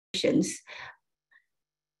conditions,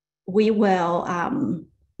 we will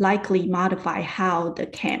likely modify how the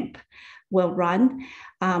camp will run,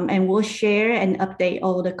 and we'll share and update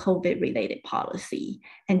all the COVID-related policy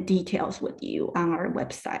and details with you on our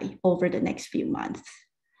website over the next few months.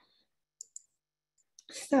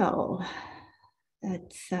 So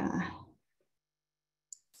let's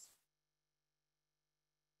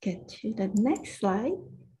get to the next slide.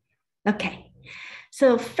 Okay.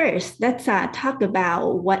 So first, let's talk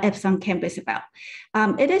about what Epsilon Camp is about.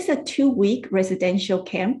 It is a 2-week residential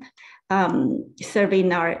camp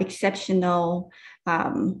serving our exceptional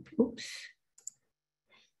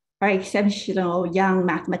young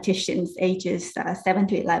mathematicians ages 7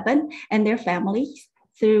 to 11 and their families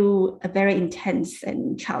through a very intense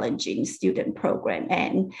and challenging student program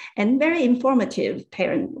and very informative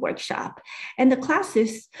parent workshop. And the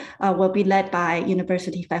classes will be led by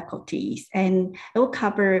university faculties, and it will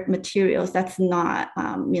cover materials that's not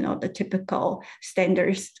the typical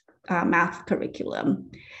standards math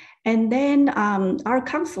curriculum. And then our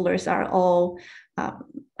counselors are all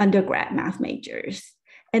undergrad math majors.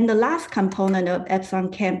 And the last component of Epsilon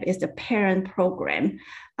Camp is the parent program.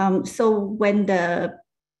 So when the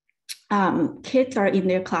kids are in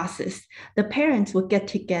their classes, the parents will get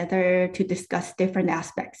together to discuss different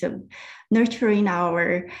aspects of nurturing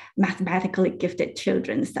our mathematically gifted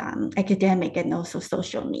children's academic and also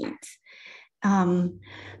social needs.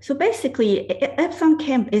 So basically, Epsilon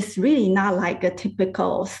Camp is really not like a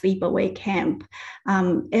typical sleepaway camp.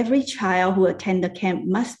 Every child who attends the camp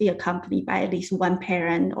must be accompanied by at least one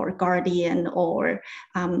parent or guardian or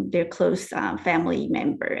their close family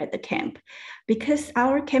member at the camp, because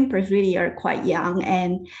our campers really are quite young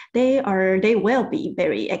and they will be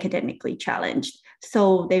very academically challenged.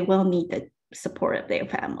 So they will need the support of their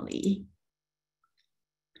family.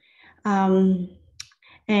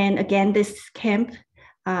 And again, this camp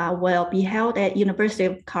will be held at University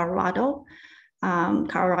of Colorado,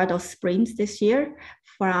 Colorado Springs this year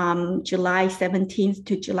from July 17th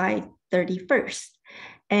to July 31st.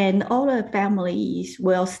 And all the families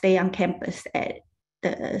will stay on campus at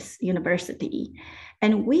the university.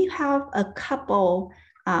 And we have a couple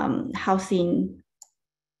housing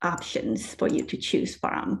options for you to choose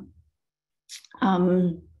from.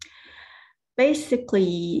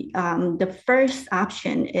 Basically, the first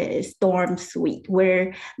option is dorm suite,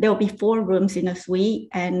 where there will be 4 rooms in a suite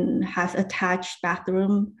and has attached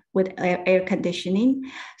bathroom with air conditioning.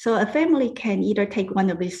 So a family can either take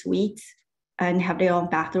one of these suites and have their own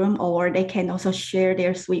bathroom, or they can also share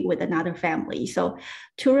their suite with another family. So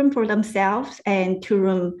 2 rooms for themselves and 2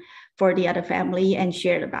 rooms for the other family and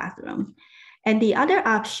share the bathroom. And the other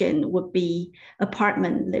option would be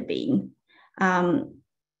apartment living.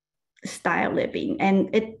 Style living, and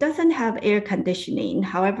it doesn't have air conditioning.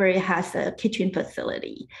 However, it has a kitchen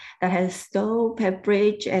facility that has stove, have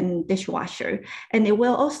fridge, and dishwasher. And it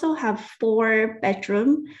will also have 4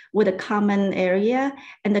 bedrooms with a common area,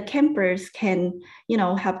 and the campers can,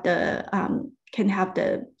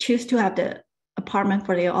 choose to have the apartment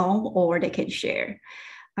for their own, or they can share.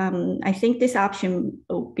 I think this option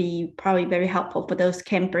will be probably very helpful for those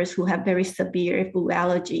campers who have very severe food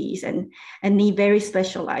allergies and need very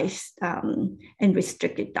specialized and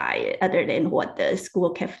restricted diet other than what the school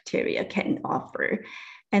cafeteria can offer.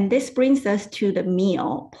 And this brings us to the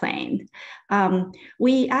meal plan.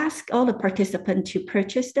 We ask all the participants to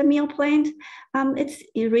purchase the meal plan. It's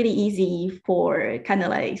really easy for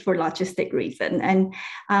logistic reason. And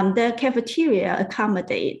the cafeteria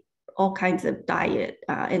accommodate all kinds of diet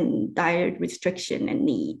and diet restriction and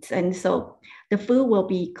needs. And so the food will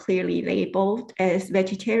be clearly labeled as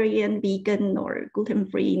vegetarian, vegan, or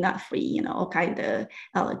gluten-free, nut-free, all kinds of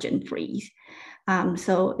allergen-free.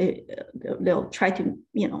 So they'll try to,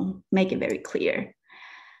 make it very clear.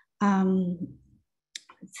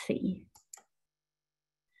 Let's see.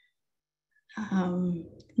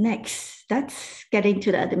 Next, let's get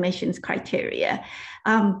into the admissions criteria.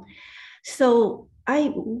 So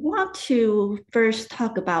I want to first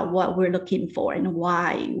talk about what we're looking for and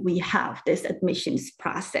why we have this admissions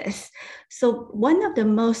process. So one of the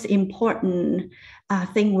most important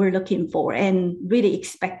thing we're looking for and really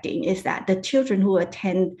expecting is that the children who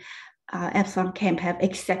attend Epsilon Camp have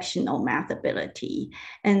exceptional math ability.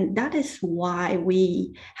 And that is why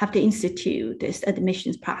we have to institute this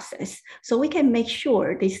admissions process. So we can make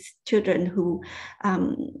sure these children who,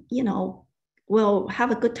 will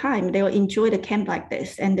have a good time. They'll enjoy the camp like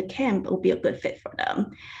this, and the camp will be a good fit for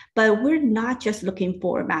them. But we're not just looking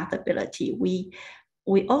for math ability. We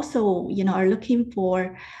also, are looking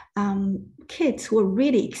for kids who are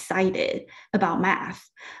really excited about math.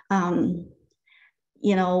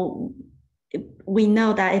 we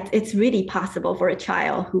know that it's really possible for a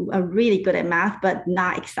child who are really good at math, but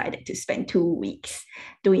not excited to spend 2 weeks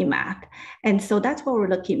doing math. And so that's what we're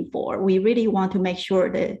looking for. We really want to make sure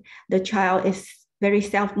that the child is very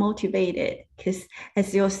self-motivated, because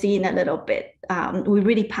as you'll see in a little bit, we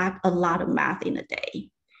really pack a lot of math in a day.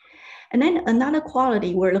 And then another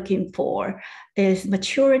quality we're looking for is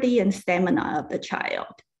maturity and stamina of the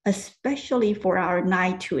child, especially for our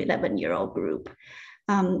 9 to 11-year-old group.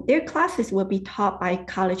 Their classes will be taught by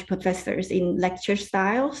college professors in lecture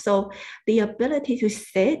style. So the ability to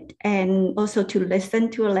sit and also to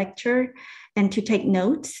listen to a lecture and to take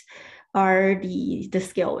notes are the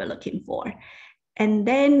skill we're looking for. And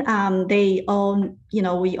then we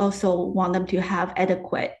also want them to have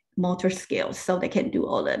adequate motor skills so they can do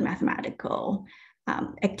all the mathematical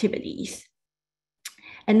activities.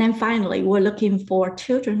 And then finally, we're looking for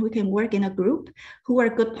children who can work in a group, who are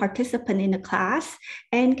good participants in the class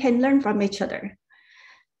and can learn from each other.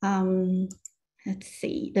 Let's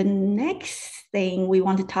see, the next thing we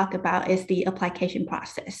want to talk about is the application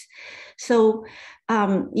process. So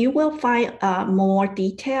you will find more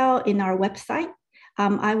detail in our website.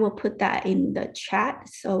 I will put that in the chat.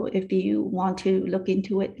 So if you want to look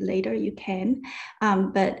into it later, you can.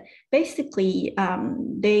 But basically,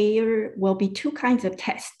 there will be two kinds of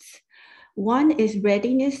tests. One is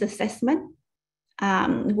readiness assessment,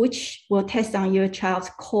 which will test on your child's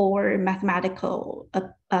core mathematical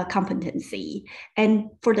competency. And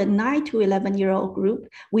for the 9 to 11-year-old group,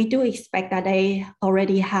 we do expect that they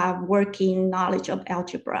already have working knowledge of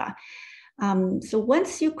algebra. So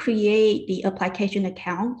once you create the application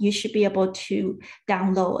account, you should be able to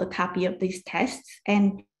download a copy of these tests.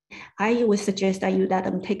 And I would suggest that you let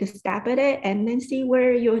them take a stab at it and then see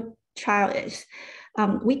where your child is.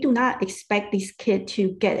 We do not expect these kids to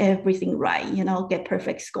get everything right, get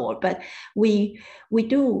perfect score, but we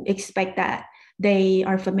do expect that they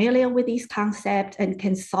are familiar with these concepts and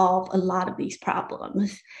can solve a lot of these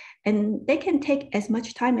problems. And they can take as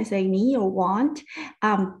much time as they need or want,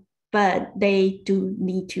 but they do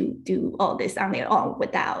need to do all this on their own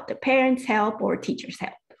without the parents' help or teachers'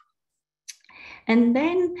 help. And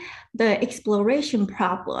then the exploration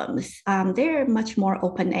problems, they're much more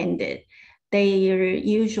open-ended. There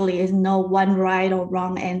usually is no one right or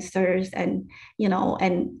wrong answers. And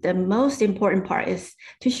the most important part is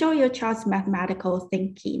to show your child's mathematical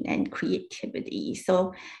thinking and creativity.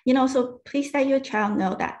 So, so please let your child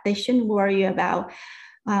know that they shouldn't worry about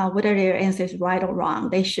whether their answer is right or wrong.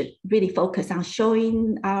 They should really focus on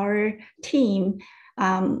showing our team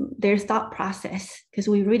their thought process, because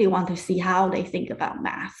we really want to see how they think about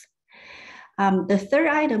math. The third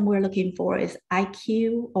item we're looking for is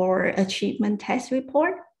IQ or achievement test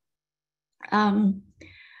report. What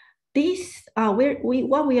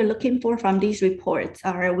we are looking for from these reports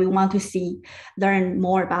are, we want to learn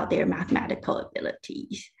more about their mathematical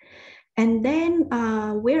abilities. And then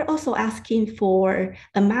we're also asking for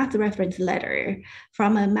a math reference letter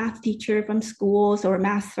from a math teacher from schools or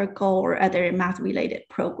math circle or other math-related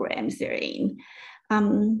programs they're in.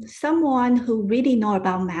 Someone who really know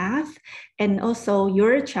about math, and also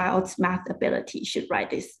your child's math ability should write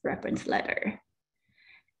this reference letter.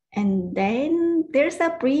 And then there's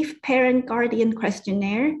a brief parent guardian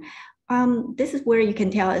questionnaire. This is where you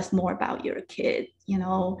can tell us more about your kid,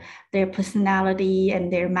 their personality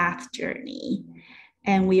and their math journey.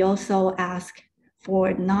 And we also ask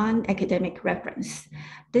for non-academic reference.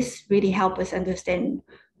 This really helps us understand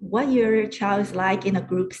what your child is like in a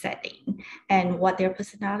group setting and what their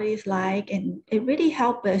personality is like. And it really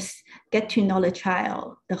helps us get to know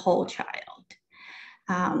the whole child.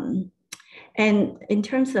 And in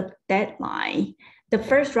terms of deadline, the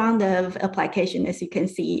first round of application, as you can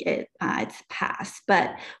see, it's passed,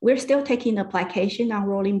 but we're still taking application on a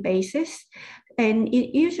rolling basis. And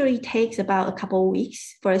it usually takes about a couple of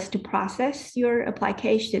weeks for us to process your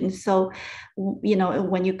application. So,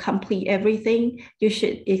 when you complete everything, you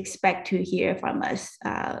should expect to hear from us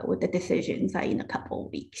with the decisions in a couple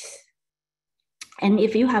of weeks. And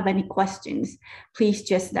if you have any questions, please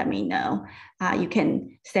just let me know. You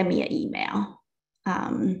can send me an email.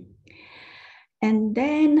 And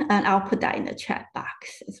then I'll put that in the chat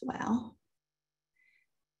box as well.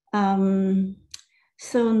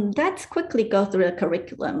 So let's quickly go through the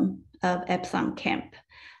curriculum of Epsilon Camp.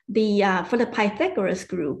 For the Pythagoras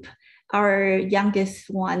group, our youngest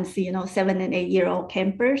ones, 7 and 8-year-old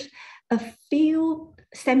campers, a few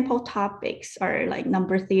sample topics are like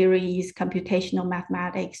number theories, computational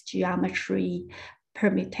mathematics, geometry,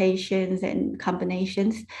 permutations, and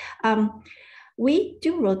combinations. We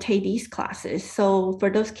do rotate these classes. So for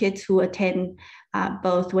those kids who attend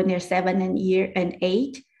both when they're 7 and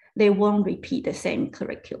 8, they won't repeat the same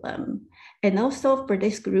curriculum. And also for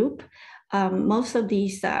this group, most of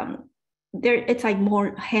these, it's like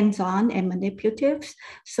more hands-on and manipulative.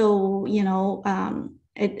 So,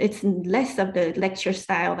 it's less of the lecture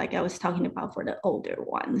style like I was talking about for the older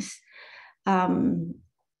ones. And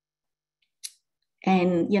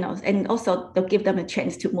also they'll give them a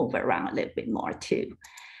chance to move around a little bit more too.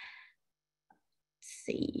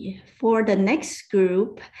 See, for the next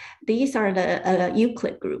group, these are the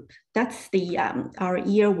Euclid group. That's the our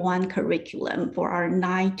year 1 curriculum for our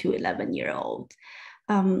 9 to 11-year-old.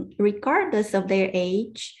 Regardless of their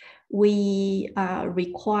age, we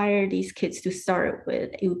require these kids to start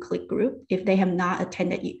with Euclid group if they have not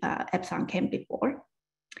attended Epsilon camp before.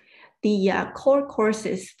 The core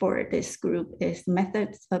courses for this group is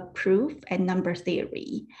methods of proof and number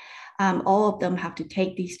theory. All of them have to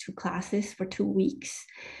take these 2 classes for 2 weeks.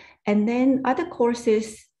 And then other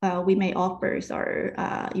courses we may offer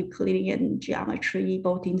are Euclidean geometry,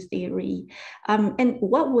 Bolton's theory. And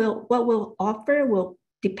what we'll offer will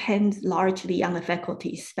depend largely on the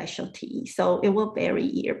faculty's specialty. So it will vary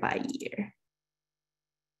year by year.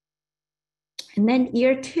 And then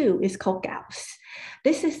year 2 is called Gauss.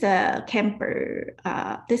 This is a camper.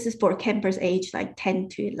 This is for campers aged like 10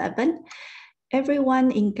 to 11.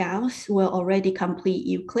 Everyone in Gauss will already complete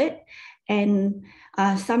Euclid, and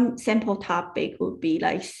some sample topic would be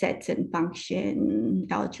like sets and function,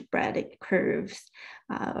 algebraic curves,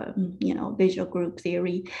 visual group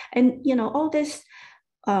theory, and all this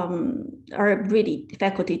are really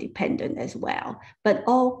faculty dependent as well. But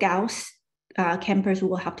all Gauss campers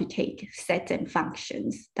will have to take sets and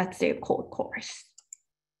functions. That's their core course.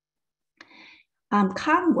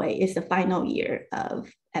 Conway is the final year of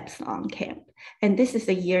Epsilon camp, and this is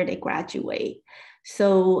the year they graduate.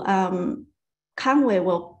 So Conway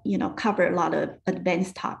will, cover a lot of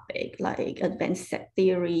advanced topic like advanced set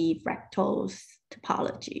theory, fractals,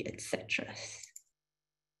 topology, etc.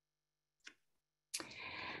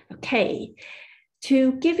 Okay.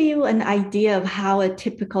 To give you an idea of how a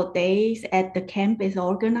typical day at the camp is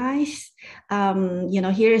organized,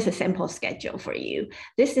 here is a sample schedule for you.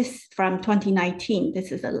 This is from 2019.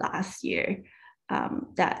 This is the last year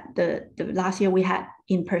that the last year we had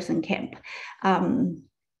in-person camp.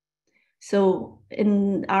 So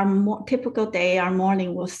in our typical day, our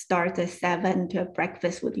morning will start at 7 to have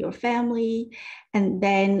breakfast with your family. And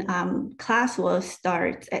then class will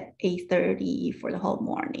start at 8:30 for the whole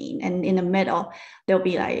morning. And in the middle, there'll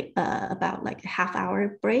be like about like a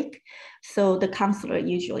half-hour break. So the counselor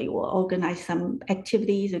usually will organize some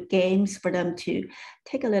activities or games for them to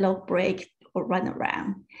take a little break or run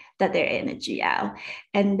around, let their energy out.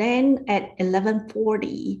 And then at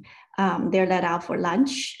 11:40, they're let out for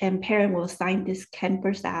lunch, and parent will sign these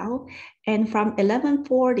campers out. And from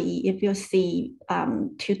 11:40, if you see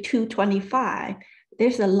to 2:25,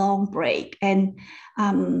 there's a long break. And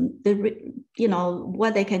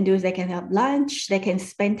what they can do is they can have lunch, they can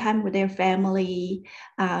spend time with their family.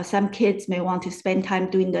 Some kids may want to spend time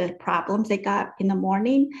doing the problems they got in the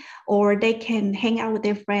morning, or they can hang out with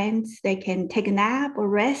their friends, they can take a nap or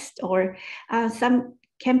rest, or some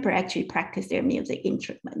camper actually practice their music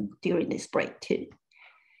instrument during this break too.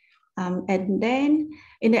 And then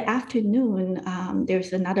in the afternoon,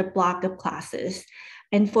 there's another block of classes.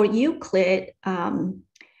 And for Euclid,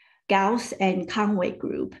 Gauss and Conway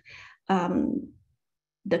group,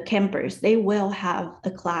 the campers, they will have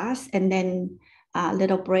a class and then a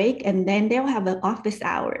little break, and then they'll have an office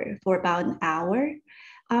hour for about an hour.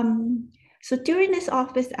 So during this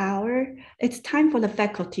office hour, it's time for the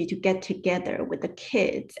faculty to get together with the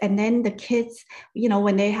kids. And then the kids,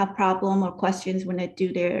 when they have problems or questions when they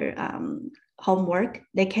do their homework,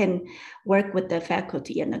 they can work with the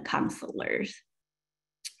faculty and the counselors.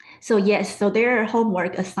 So yes, so there are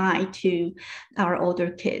homework assigned to our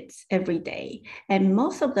older kids every day. And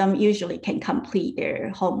most of them usually can complete their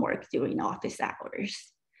homework during office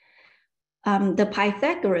hours. The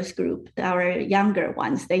Pythagoras group, our younger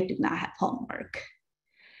ones, they do not have homework.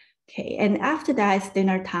 Okay, and after that, it's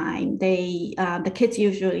dinner time. The kids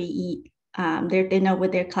usually eat their dinner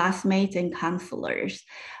with their classmates and counselors.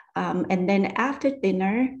 And then after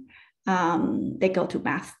dinner, they go to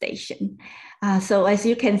math station. So as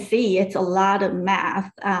you can see, it's a lot of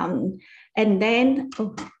math. And then,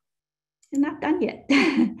 I'm not done yet.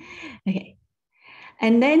 Okay.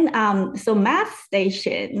 And then, so math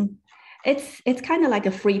station, it's kind of like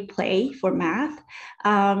a free play for math.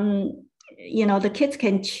 The kids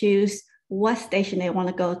can choose what station they want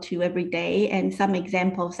to go to every day. And some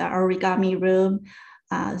examples are origami room,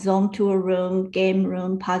 zone tour room, game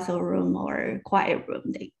room, puzzle room, or quiet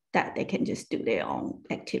room. that they can just do their own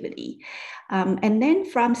activity. And then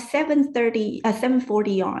from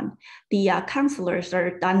 7:40 on, the counselors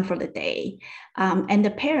are done for the day, and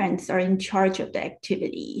the parents are in charge of the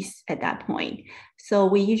activities at that point. So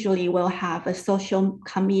we usually will have a social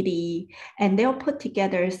committee, and they'll put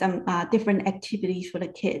together some different activities for the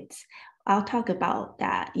kids. I'll talk about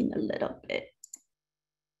that in a little bit.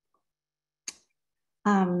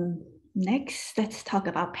 Next, let's talk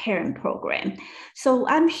about parent program. So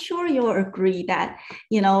I'm sure you'll agree that,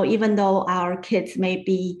 even though our kids may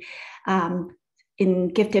be in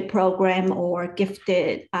gifted program or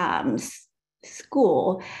gifted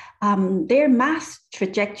school, their math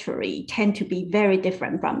trajectory tend to be very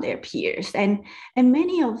different from their peers. And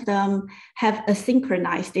many of them have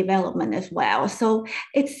asynchronous development as well. So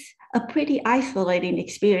it's a pretty isolating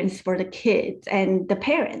experience for the kids and the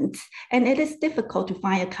parents. And it is difficult to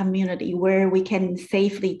find a community where we can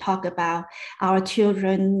safely talk about our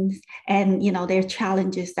children and their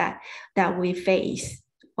challenges that we face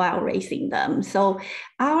while raising them. So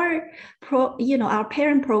our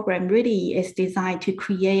parent program really is designed to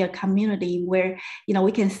create a community where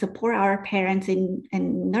we can support our parents in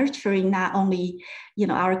nurturing not only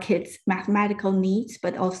our kids' mathematical needs,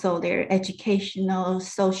 but also their educational,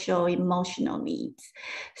 social, emotional needs.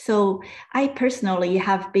 So I personally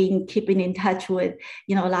have been keeping in touch with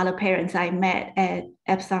a lot of parents I met at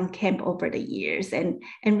Epsilon camp over the years, and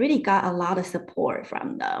really got a lot of support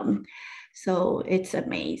from them. So it's an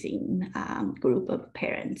amazing group of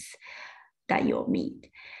parents that you'll meet.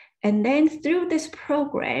 And then through this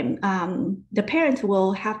program, the parents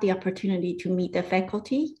will have the opportunity to meet the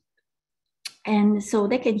faculty. And so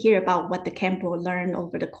they can hear about what the camp will learn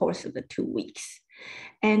over the course of the 2 weeks.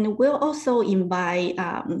 And we'll also invite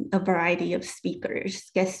a variety of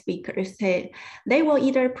speakers, guest speakers. They will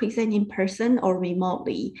either present in person or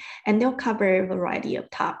remotely, and they'll cover a variety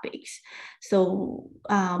of topics. So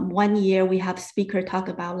one year we have speaker talk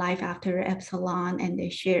about life after Epsilon, and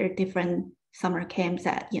they share different summer camps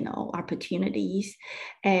at opportunities.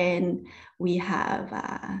 And we have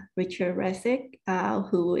Richard Resick,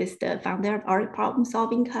 who is the founder of Art Problem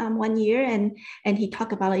Solving, come one year, and he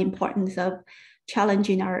talked about the importance of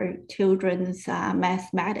challenging our children's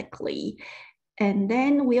mathematically. And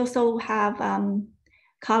then we also have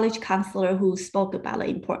college counselor who spoke about the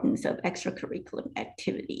importance of extracurricular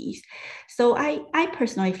activities. So I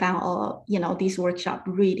personally found all these workshops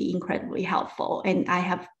really incredibly helpful, and I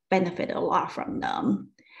have benefited a lot from them.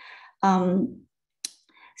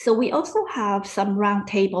 So we also have some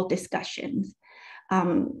roundtable discussions.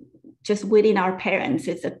 Just within our parents,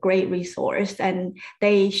 it's a great resource, and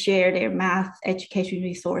they share their math education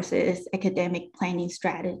resources, academic planning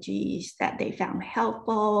strategies that they found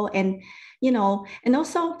helpful, and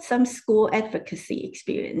also some school advocacy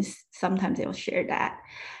experience. Sometimes they'll share that.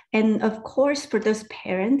 And of course, for those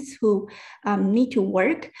parents who need to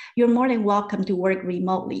work, you're more than welcome to work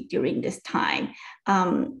remotely during this time.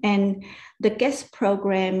 And the guest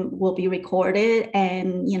program will be recorded,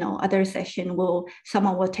 and other session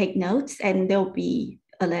someone will take notes, and they'll be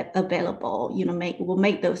available. We'll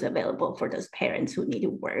make those available for those parents who need to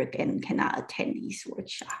work and cannot attend these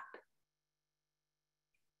workshops.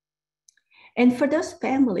 And for those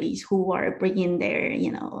families who are bringing their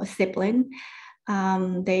sibling,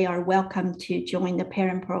 they are welcome to join the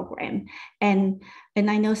parent program. And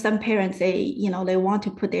I know some parents, they want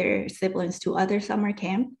to put their siblings to other summer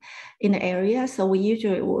camp in the area. So we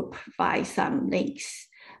usually will provide some links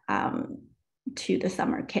to the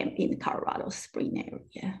summer camp in Colorado Spring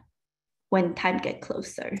area when time gets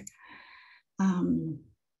closer.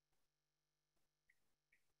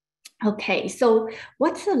 Okay, so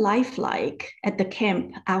what's the life like at the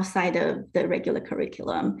camp outside of the regular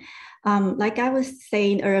curriculum? Like I was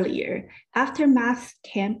saying earlier, after math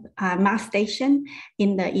station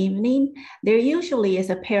in the evening, there usually is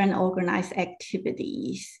a parent organized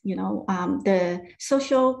activities. The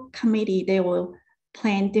social committee, they will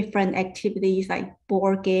plan different activities like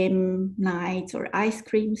board game nights or ice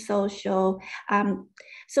cream social.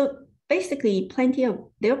 So basically,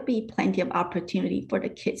 there'll be plenty of opportunity for the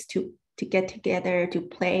kids to get together, to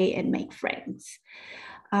play and make friends.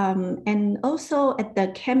 And also at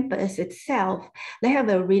the campus itself, they have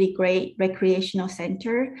a really great recreational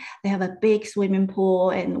center. They have a big swimming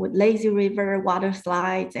pool and with lazy river, water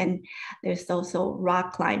slides, and there's also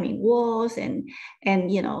rock climbing walls and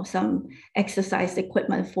some exercise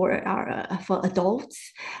equipment for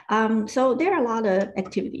adults. So there are a lot of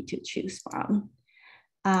activity to choose from.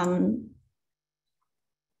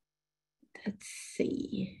 Let's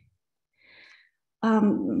see.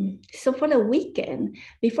 So for the weekend,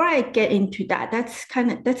 before I get into that,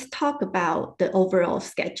 let's talk about the overall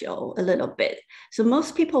schedule a little bit. So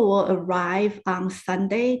most people will arrive on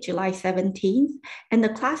Sunday, July 17th, and the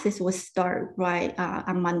classes will start right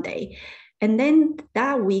on Monday. And then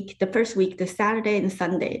that week, the first week, the Saturday and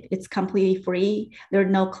Sunday, it's completely free. There are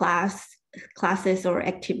no classes or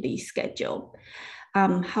activities scheduled.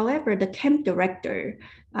 However, the camp director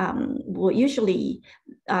will usually,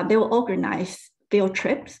 they will organize field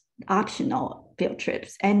trips, optional field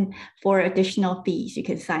trips. And for additional fees, you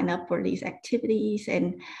can sign up for these activities.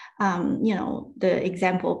 And, the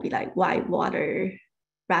example will be like whitewater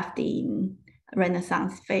rafting,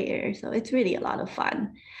 Renaissance fair. So it's really a lot of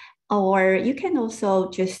fun. Or you can also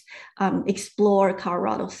just explore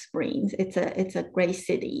Colorado Springs. It's a great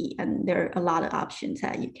city, and there are a lot of options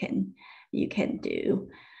that you can do.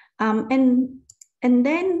 And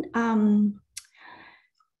then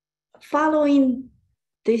following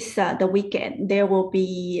the weekend, there will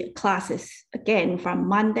be classes again from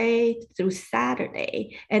Monday through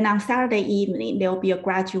Saturday. And on Saturday evening, there will be a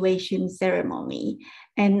graduation ceremony.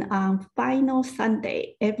 And on final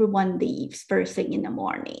Sunday, everyone leaves first thing in the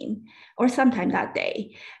morning or sometime that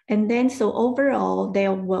day. And then so overall,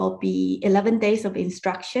 there will be 11 days of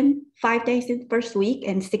instruction, 5 days in the first week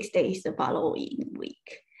and 6 days the following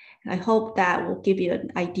week. I hope that will give you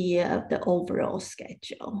an idea of the overall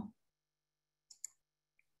schedule.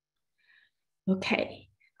 Okay,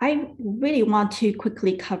 I really want to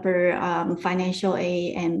quickly cover financial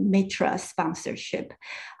aid and Mitra sponsorship.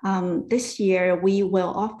 This year, we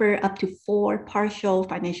will offer up to 4 partial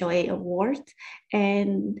financial aid awards,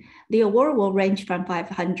 and the award will range from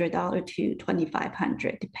 $500 to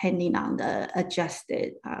 $2,500, depending on the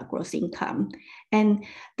adjusted gross income. And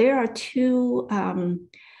there are 2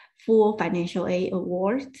 full financial aid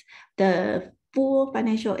awards. The full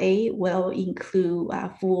financial aid will include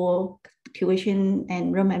full tuition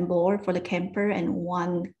and room and board for the camper and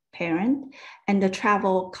 1 parent, and the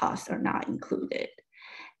travel costs are not included.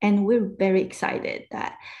 And we're very excited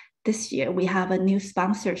that this year we have a new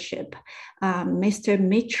sponsorship. Mr.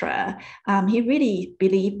 Mitra, he really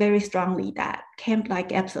believed very strongly that camp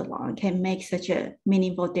like Epsilon can make such a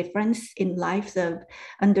meaningful difference in lives of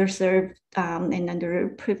underserved and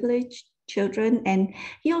underprivileged children. And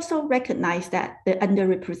he also recognized that the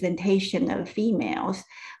underrepresentation of females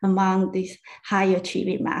among these high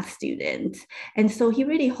achieving math students. And so he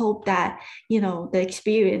really hoped that, the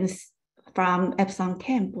experience from Epsilon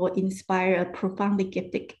Camp will inspire a profoundly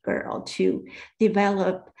gifted girl to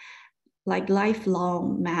develop like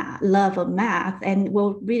lifelong love of math, and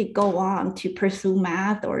will really go on to pursue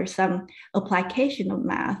math or some application of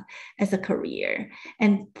math as a career.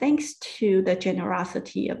 And thanks to the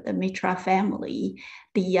generosity of the Mitra family,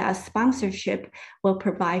 the sponsorship will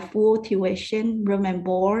provide full tuition, room and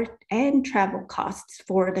board, and travel costs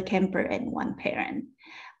for the camper and 1 parent.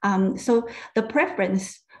 So the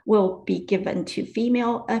preference will be given to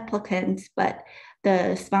female applicants, but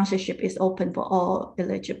the sponsorship is open for all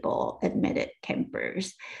eligible admitted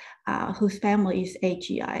campers whose family's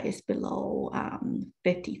AGI is below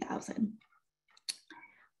 50,000.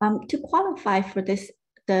 To qualify for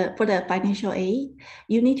the financial aid,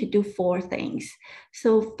 you need to do 4 things.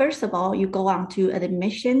 So first of all, you go on to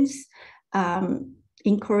admissions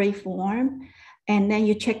inquiry form, and then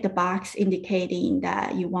you check the box indicating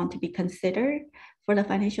that you want to be considered for the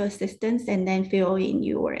financial assistance, and then fill in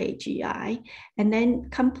your AGI, and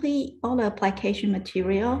then complete all the application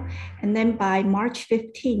material. And then by March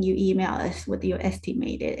 15, you email us with your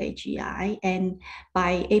estimated AGI. And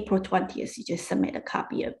by April 20th, you just submit a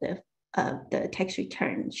copy of the tax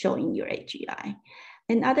return showing your AGI.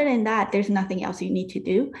 And other than that, there's nothing else you need to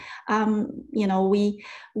do.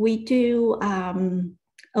 We do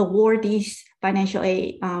award these financial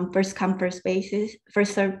aid first come, first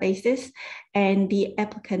served basis. And the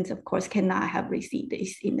applicants, of course, cannot have received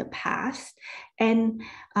this in the past. And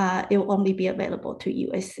it will only be available to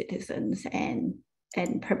US citizens and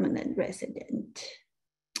permanent resident.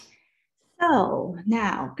 So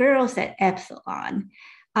now, girls at Epsilon.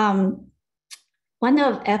 One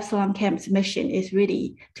of Epsilon Camp's mission is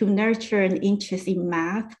really to nurture an interest in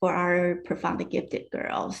math for our profoundly gifted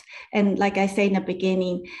girls. And like I said in the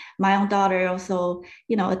beginning, my own daughter also,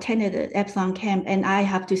 attended the Epsilon Camp. And I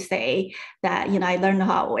have to say that, I learned the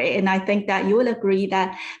hard way. And I think that you will agree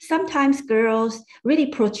that sometimes girls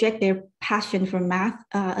really project their passion for math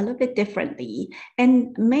a little bit differently.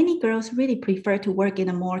 And many girls really prefer to work in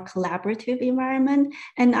a more collaborative environment.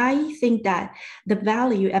 And I think that the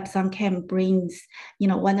value Epsilon Camp brings,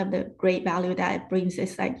 one of the great value that it brings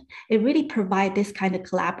is like, it really provides this kind of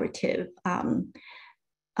collaborative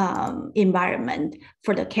environment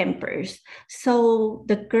for the campers. So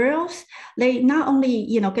the girls, they not only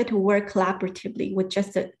get to work collaboratively with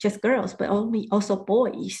just girls, but also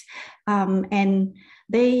boys, and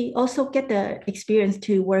they also get the experience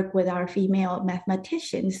to work with our female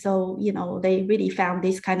mathematicians. So they really found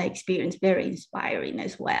this kind of experience very inspiring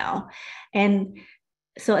as well. And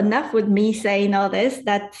so enough with me saying all this.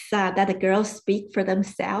 That the girls speak for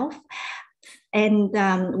themselves. And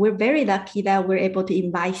we're very lucky that we're able to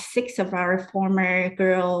invite 6 of our former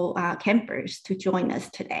girl campers to join us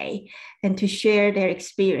today and to share their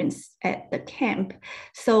experience at the camp.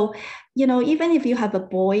 So, even if you have a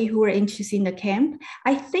boy who are interested in the camp,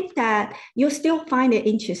 I think that you'll still find it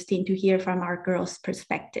interesting to hear from our girls'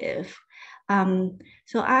 perspective.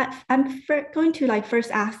 So I'm going to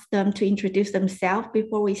first ask them to introduce themselves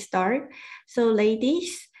before we start. So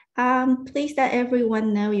ladies, please let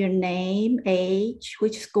everyone know your name, age,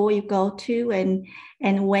 which school you go to,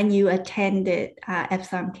 and when you attended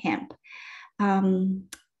Epsilon camp.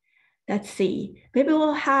 Let's see. Maybe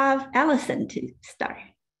we'll have Allison to start.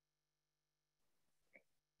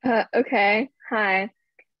 Okay. Hi,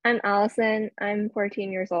 I'm Allison. I'm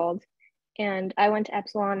 14 years old, and I went to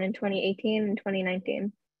Epsilon in 2018 and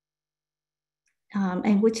 2019.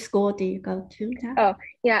 And which school do you go to now? Oh,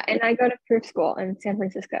 yeah, and I go to Proof School in San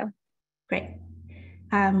Francisco. Great.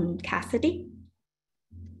 Cassidy?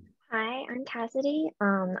 Hi, I'm Cassidy.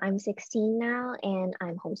 I'm 16 now, and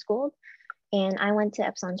I'm homeschooled. And I went to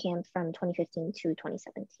Epsilon camp from 2015 to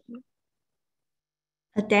 2017.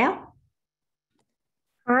 Adele?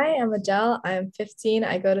 Hi, I'm Adele. I'm 15.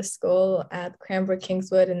 I go to school at Cranbrook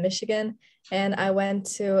Kingswood in Michigan, and I went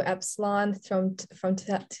to Epsilon from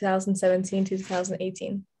 2017 to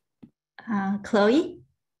 2018. Chloe?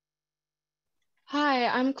 Hi,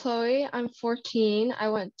 I'm Chloe. I'm 14. I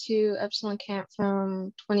went to Epsilon camp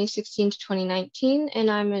from 2016 to 2019,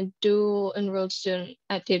 and I'm a dual enrolled student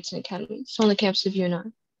at Davidson Academy. It's on the campus of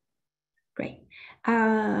UNI. Great.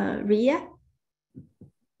 Ria?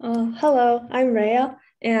 Hello, I'm Rhea,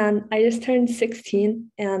 and I just turned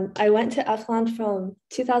 16, and I went to Epsilon from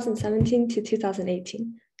 2017 to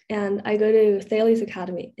 2018, and I go to Thales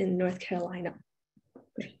Academy in North Carolina.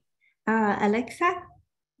 Great. Alexa?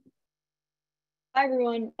 Hi,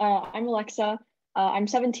 everyone. I'm Alexa. I'm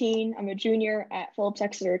 17. I'm a junior at Phillips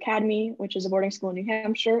Exeter Academy, which is a boarding school in New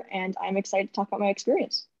Hampshire, and I'm excited to talk about my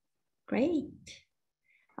experience. Great.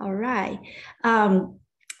 All right.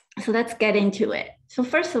 So let's get into it. So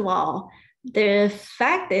first of all, the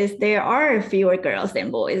fact is there are fewer girls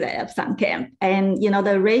than boys at Epsilon camp. And,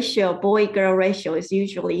 the ratio, boy-girl ratio is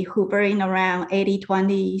usually hovering around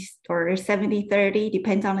 80-20 or 70-30,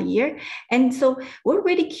 depends on the year. And so we're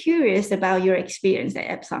really curious about your experience at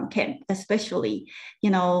Epsilon camp, especially,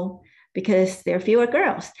 because there are fewer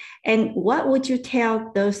girls. And what would you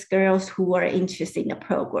tell those girls who are interested in the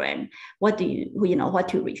program? What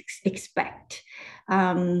to expect?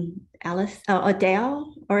 Alice,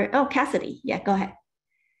 Adele, or Cassidy? Yeah, go ahead.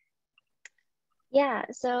 Yeah,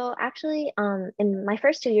 so actually, in my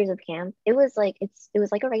first 2 years of camp, it was like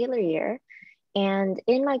a regular year, and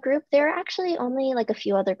in my group there were actually only like a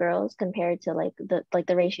few other girls compared to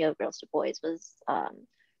the ratio of girls to boys was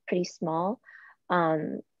pretty small,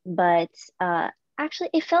 but actually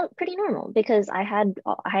it felt pretty normal because I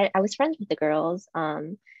was friends with the girls,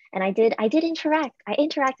 and I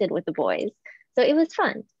interacted with the boys. So it was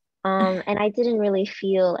fun. And I didn't really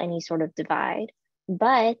feel any sort of divide.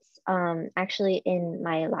 But actually, in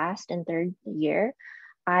my last and third year,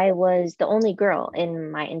 I was the only girl in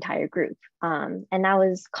my entire group. And that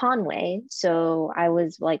was Conway. So I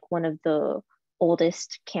was like one of the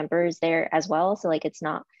oldest campers there as well. So it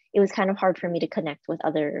was kind of hard for me to connect with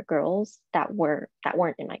other girls that weren't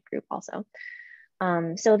in my group also.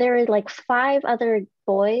 So there were like 5 other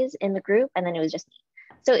boys in the group, and then it was just me.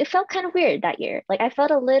 So it felt kind of weird that year. I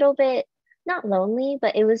felt a little bit, not lonely,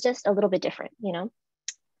 but it was just a little bit different,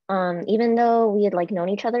 even though we had known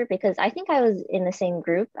each other, because I think I was in the same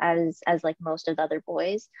group as most of the other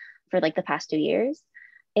boys for the past 2 years.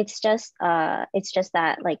 It's just that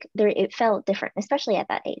it felt different, especially at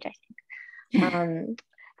that age, I think.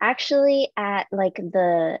 Actually, at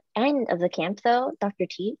the end of the camp though, Dr.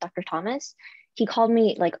 Thomas, he called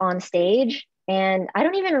me on stage. And I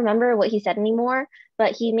don't even remember what he said anymore,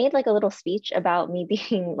 but he made a little speech about me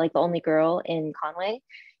being the only girl in Conway.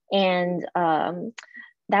 And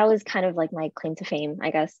that was kind of my claim to fame,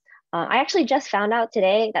 I guess. I actually just found out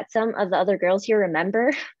today that some of the other girls here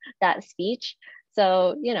remember that speech.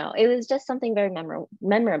 So, it was just something very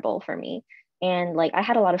memorable for me. And I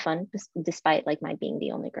had a lot of fun despite my being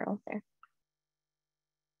the only girl there.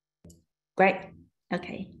 Great.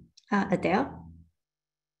 Okay. Adele?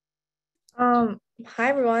 Hi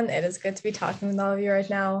everyone, it is good to be talking with all of you right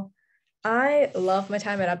now. I love my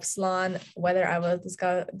time at Epsilon, whether I was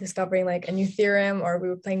discovering like a new theorem or we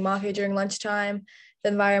were playing Mafia during lunchtime. The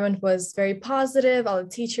environment was very positive, all the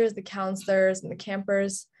teachers, the counselors, and the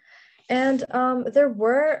campers. And there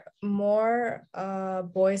were more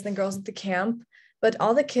boys than girls at the camp, but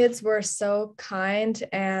all the kids were so kind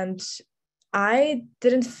and I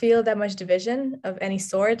didn't feel that much division of any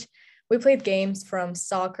sort. We played games from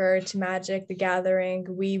soccer to Magic, The Gathering.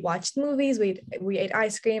 We watched movies, we ate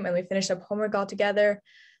ice cream, and we finished up homework all together.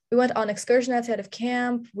 We went on excursion outside of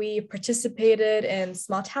camp. We participated in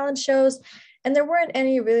small talent shows, and there weren't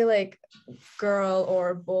any really like girl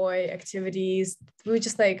or boy activities. We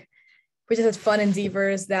just had fun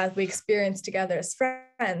endeavors that we experienced together as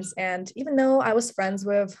friends. And even though I was friends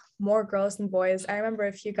with more girls than boys, I remember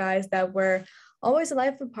a few guys that were always the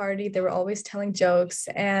life of the party. They were always telling jokes,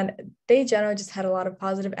 and they generally just had a lot of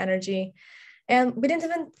positive energy. And we didn't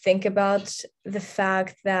even think about the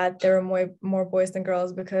fact that there were more boys than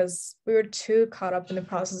girls because we were too caught up in the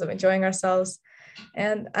process of enjoying ourselves.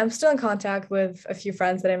 And I'm still in contact with a few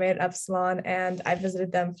friends that I made at Epsilon, and I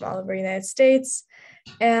visited them from all over the United States.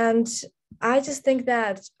 And I just think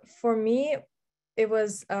that for me, it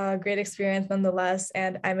was a great experience nonetheless.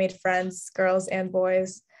 And I made friends, girls and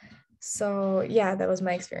boys. So yeah, that was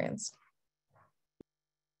my experience.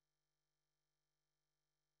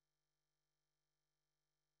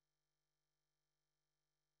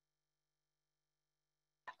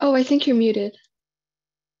 Oh, I think you're muted.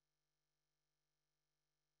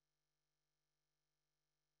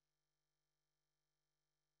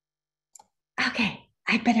 Okay,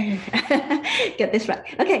 I better get this right.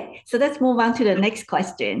 Okay, so let's move on to the next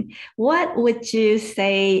question. What would you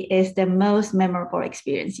say is the most memorable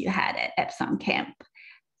experience you had at Epsilon Camp?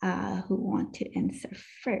 Who want to answer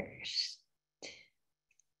first?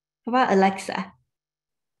 How about Alexa?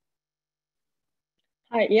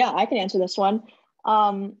 Hi, yeah, I can answer this one.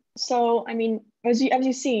 So I mean, as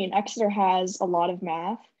you've seen, Exeter has a lot of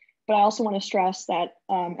math, but I also want to stress that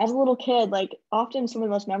as a little kid, like often some of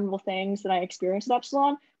the most memorable things that I experienced at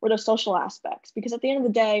Epsilon were the social aspects, because at the end of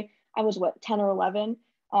the day, I was what, 10 or 11.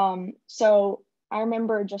 So I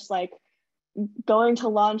remember just like going to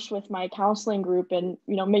lunch with my counseling group and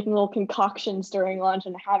making little concoctions during lunch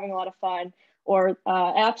and having a lot of fun. Or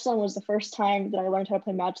Epsilon was the first time that I learned how to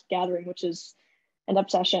play Magic the Gathering, which is an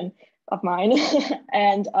obsession of mine.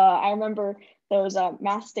 And I remember those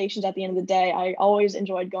math stations at the end of the day. I always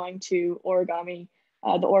enjoyed going to origami,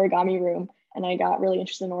 the origami room, and I got really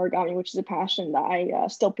interested in origami, which is a passion that I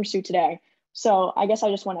still pursue today. So I guess I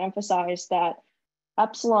just want to emphasize that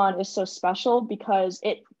Epsilon is so special because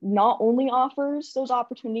it not only offers those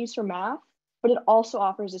opportunities for math, but it also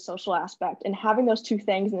offers a social aspect. And having those two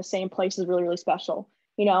things in the same place is really, really special,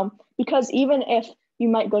 because even if you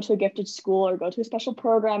might go to a gifted school or go to a special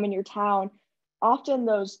program in your town, often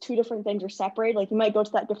those two different things are separated. Like you might go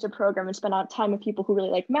to that gifted program and spend time with people who really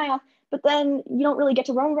like math, but then you don't really get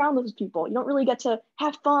to run around with those people. You don't really get to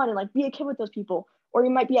have fun and like be a kid with those people. Or you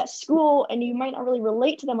might be at school and you might not really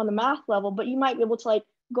relate to them on the math level, but you might be able to like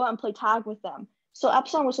go out and play tag with them. So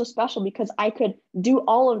Epsilon was so special because I could do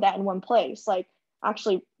all of that in one place. Like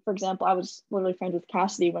actually, for example, I was literally friends with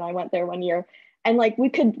Cassidy when I went there one year. And like we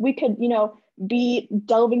could, be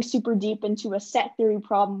delving super deep into a set theory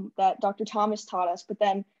problem that Dr. Thomas taught us, but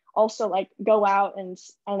then also like go out and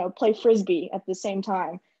I don't know, play Frisbee at the same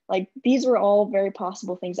time. Like these were all very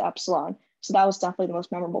possible things at Epsilon. So that was definitely the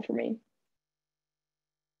most memorable for me.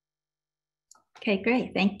 Okay,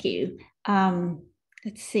 great. Thank you.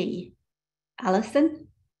 Let's see. Allison?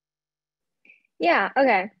 Yeah,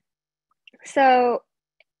 okay. So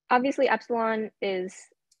obviously Epsilon is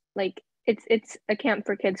like it's a camp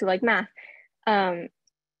for kids who like math.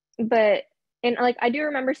 But and like I do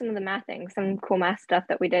remember some of the math things, some cool math stuff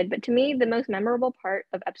that we did, but to me the most memorable part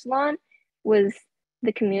of Epsilon was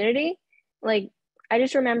the community. Like I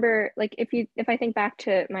just remember like if I think back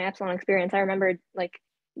to my Epsilon experience, I remember like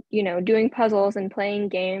doing puzzles and playing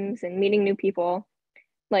games and meeting new people.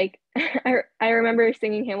 Like I remember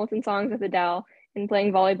singing Hamilton songs with Adele and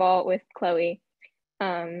playing volleyball with Chloe.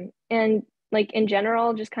 And like in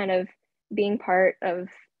general, just kind of being part of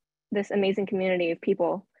this amazing community of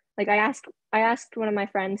people. Like I asked one of my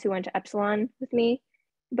friends who went to Epsilon with me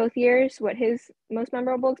both years what his most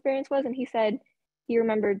memorable experience was, and he said he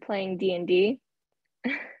remembered playing D&D,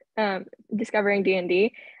 discovering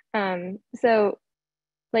D&D. So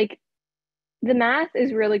like the math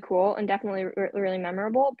is really cool and definitely really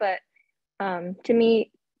memorable, but to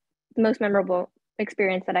me, the most memorable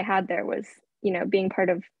experience that I had there was, being part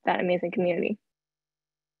of that amazing community.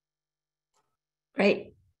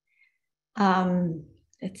 Great.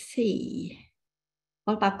 Let's see.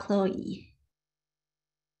 What about Chloe?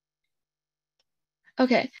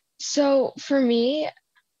 Okay, so for me,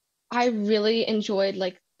 I really enjoyed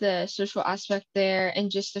like the social aspect there and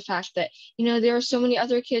just the fact that, there are so many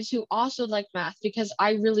other kids who also like math because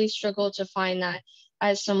I really struggled to find that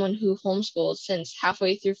as someone who homeschooled since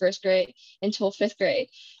halfway through first grade until fifth grade.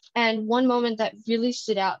 And one moment that really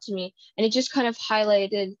stood out to me, and it just kind of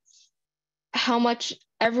highlighted how much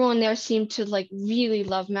everyone there seemed to like really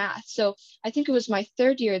love math. So I think it was my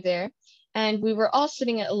third year there, and we were all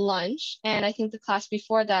sitting at lunch. And I think the class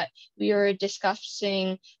before that, we were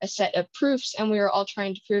discussing a set of proofs and we were all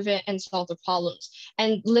trying to prove it and solve the problems.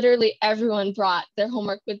 And literally everyone brought their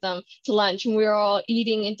homework with them to lunch and we were all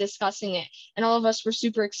eating and discussing it. And all of us were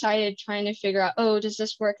super excited trying to figure out, oh, does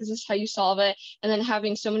this work? Is this how you solve it? And then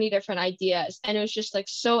having so many different ideas. And it was just like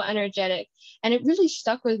so energetic. And it really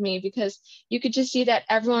stuck with me because you could just see that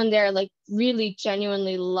everyone there like really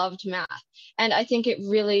genuinely loved math. And I think it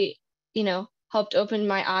really, helped open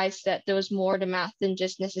my eyes that there was more to math than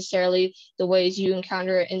just necessarily the ways you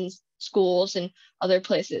encounter it in schools and other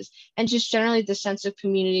places. And just generally the sense of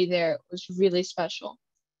community there was really special.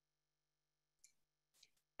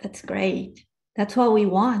 That's great. That's what we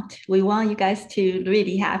want. We want you guys to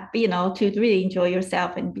really to really enjoy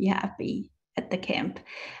yourself and be happy at the camp.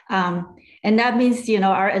 And that means,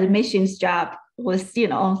 our admissions job was,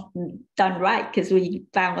 done right because we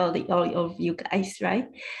found all of you guys, right?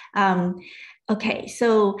 Okay,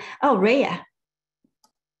 so, Rhea.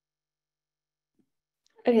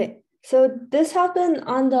 Okay, so this happened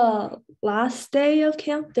on the last day of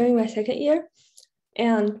camp during my second year.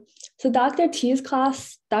 And so Dr.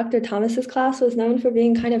 Thomas's class was known for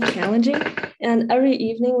being kind of challenging. And every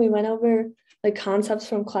evening we went over like concepts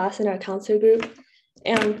from class in our counselor group.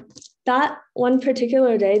 And that one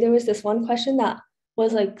particular day, there was this one question that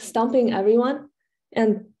was like stumping everyone.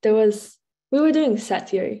 And we were doing set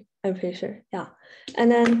theory, I'm pretty sure. Yeah.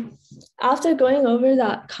 And then after going over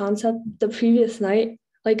that concept the previous night,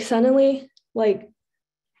 like suddenly, like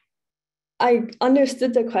I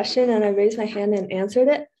understood the question and I raised my hand and answered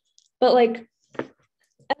it. But and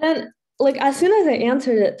then as soon as I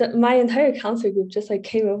answered it, my entire counselor group just like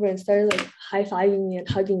came over and started like high-fiving me and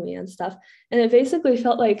hugging me and stuff. And it basically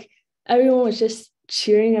felt like everyone was just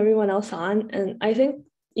cheering everyone else on. And I think,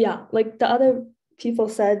 yeah, like the other people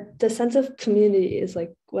said, the sense of community is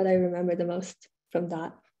like what I remember the most from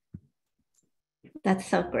that. That's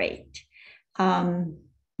so great.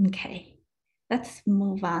 Okay. Let's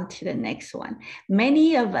move on to the next one.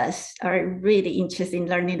 Many of us are really interested in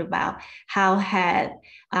learning about how had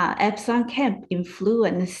Epsilon Camp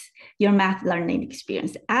influenced your math learning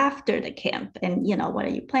experience after the camp, and what are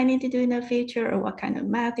you planning to do in the future, or what kind of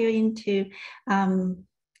math you're into.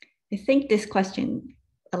 I think this question,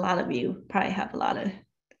 a lot of you probably have a lot of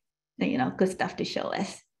good stuff to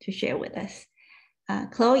share with us.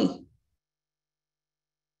 Chloe.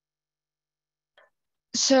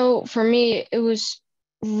 So for me, it was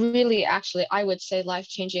really actually, I would say,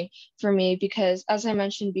 life-changing for me because as I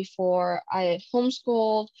mentioned before, I had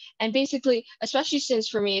homeschooled and basically, especially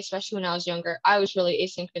when I was younger, I was really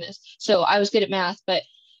asynchronous. So I was good at math, but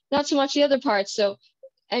not so much the other parts. So,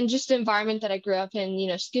 and just the environment that I grew up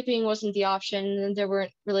in, skipping wasn't the option and there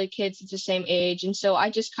weren't really kids at the same age. And so I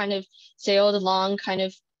just kind of sailed along kind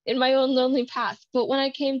of in my own lonely path. But when I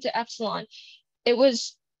came to Epsilon, it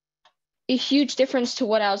was a huge difference to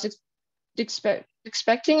what I was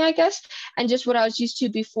expecting, I guess, and just what I was used to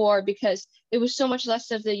before, because it was so much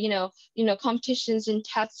less of the, competitions and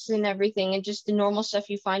tests and everything, and just the normal stuff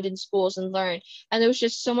you find in schools and learn. And there was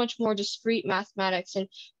just so much more discrete mathematics and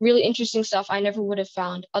really interesting stuff I never would have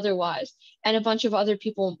found otherwise, and a bunch of other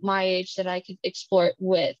people my age that I could explore it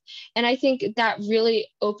with. And I think that really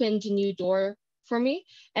opened a new door for me.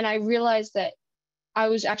 And I realized that I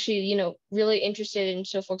was actually, really interested in,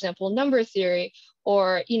 so for example, number theory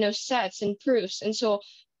or, sets and proofs. And so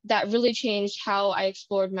that really changed how I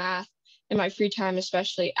explored math in my free time,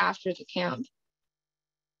 especially after the camp.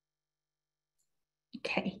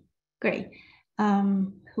 Okay, great.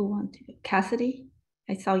 Who wants to? Cassidy,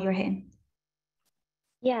 I saw your hand.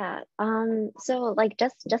 Yeah, so like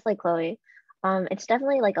just like Chloe, it's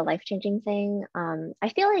definitely like a life-changing thing. I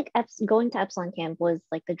feel like going to Epsilon Camp was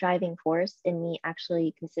like the driving force in me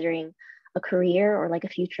actually considering a career or like a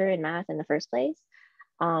future in math in the first place.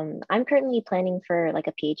 I'm currently planning for like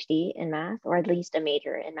a PhD in math, or at least a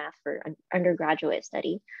major in math for undergraduate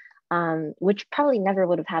study, which probably never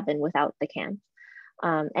would have happened without the camp.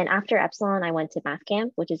 And after Epsilon, I went to math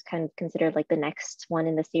camp, which is kind of considered like the next one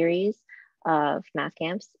in the series of math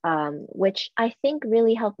camps, which I think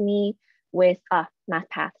really helped me with math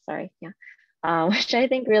path, sorry, yeah, which I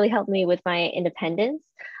think really helped me with my independence,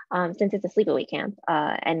 since it's a sleepaway camp,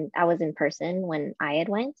 and I was in person when I had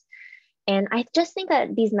went. And I just think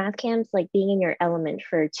that these math camps, like being in your element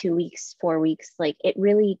for 2 weeks, 4 weeks, like it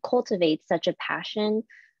really cultivates such a passion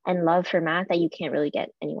and love for math that you can't really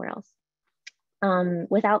get anywhere else.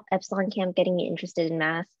 Without Epsilon Camp getting me interested in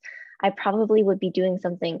math, I probably would be doing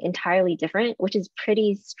something entirely different, which is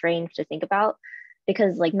pretty strange to think about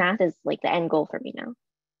because like math is like the end goal for me now.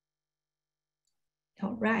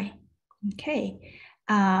 All right. Okay.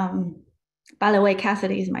 By the way,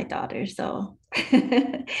 Cassidy is my daughter, so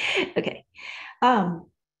okay.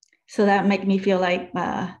 So that make me feel like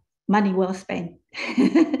money well spent.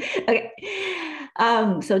 Okay.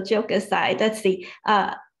 So joke aside, let's see.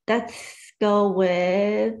 Let's go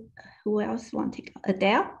with who else want to go?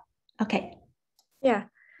 Adele? Okay. Yeah.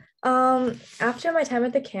 After my time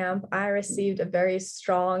at the camp, I received a very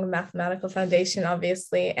strong mathematical foundation,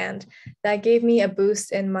 obviously, and that gave me a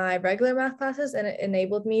boost in my regular math classes, and it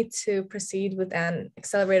enabled me to proceed with an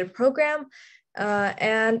accelerated program.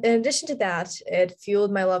 And in addition to that, it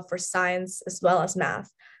fueled my love for science as well as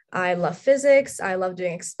math. I love physics, I love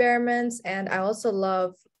doing experiments, and I also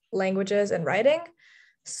love languages and writing.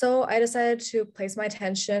 So I decided to place my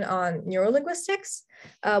attention on neurolinguistics,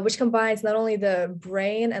 which combines not only the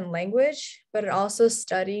brain and language, but it also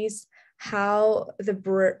studies how the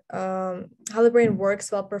brain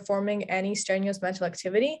works while performing any strenuous mental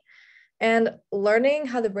activity. And learning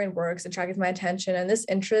how the brain works attracted my attention, and this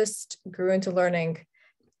interest grew into learning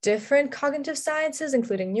different cognitive sciences,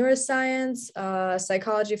 including neuroscience,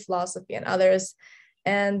 psychology, philosophy, and others.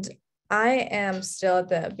 And I am still at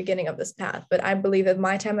the beginning of this path, but I believe that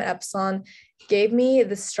my time at Epsilon gave me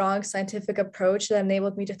the strong scientific approach that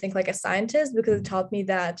enabled me to think like a scientist, because it taught me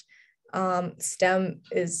that STEM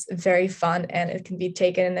is very fun and it can be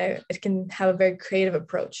taken and it can have a very creative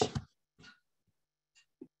approach.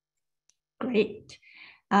 Great.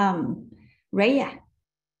 Raya.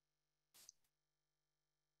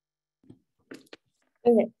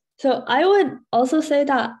 Okay, so I would also say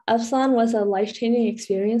that Epsilon was a life-changing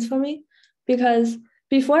experience for me because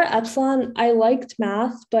before Epsilon, I liked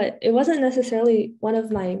math, but it wasn't necessarily one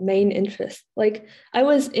of my main interests. Like I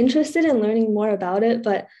was interested in learning more about it,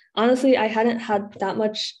 but honestly, I hadn't had that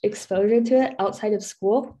much exposure to it outside of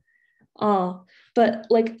school. But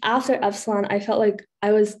like after Epsilon, I felt like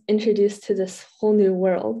I was introduced to this whole new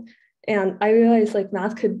world. And I realized like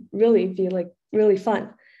math could really be like really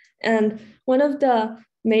fun. And one of the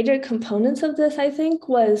major components of this, I think,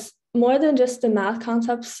 was more than just the math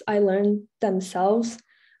concepts I learned themselves.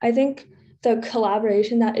 I think the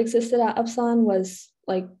collaboration that existed at Epsilon was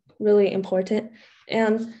like really important.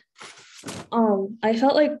 And I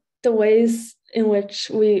felt like the ways in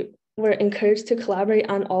which we were encouraged to collaborate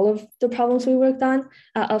on all of the problems we worked on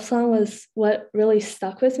at Epsilon was what really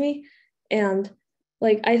stuck with me. And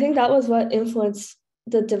like, I think that was what influenced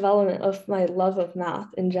the development of my love of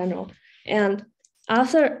math in general. And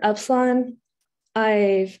after Epsilon,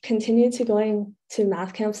 I've continued to going to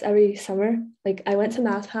math camps every summer. Like I went to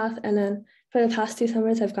Math Path, and then for the past 2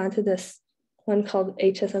 summers, I've gone to this one called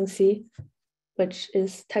HSMC, which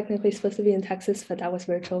is technically supposed to be in Texas, but that was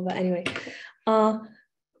virtual. But anyway,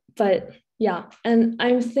 but yeah, and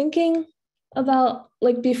I'm thinking about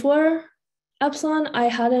like before Epsilon, I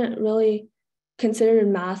hadn't really considered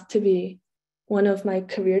math to be one of my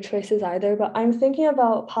career choices either, but I'm thinking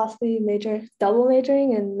about possibly double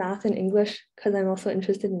majoring in math and English because I'm also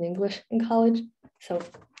interested in English in college. So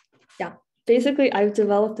yeah, basically I've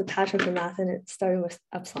developed a passion for math and it started with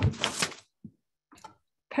Epsilon.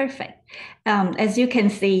 Perfect. As you can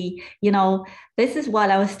see, this is what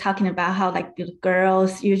I was talking about, how like the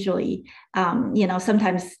girls usually,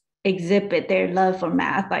 sometimes exhibit their love for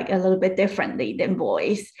math like a little bit differently than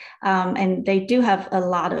boys. And they do have a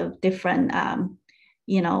lot of different,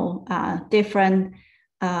 different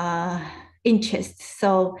interests.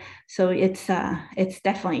 So it's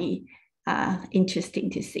definitely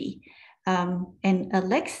interesting to see. And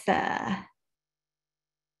Alexa.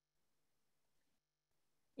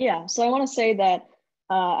 Yeah, so I want to say that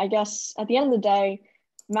I guess at the end of the day,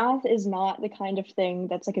 math is not the kind of thing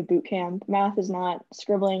that's like a boot camp. Math is not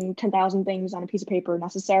scribbling 10,000 things on a piece of paper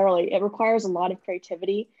necessarily. It requires a lot of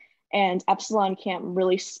creativity, and Epsilon Camp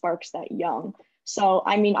really sparks that young. So,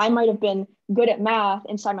 I mean, I might have been good at math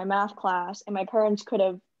inside my math class, and my parents could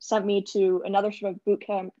have sent me to another sort of boot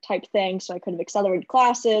camp type thing, so I could have accelerated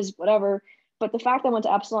classes, whatever. But the fact that I went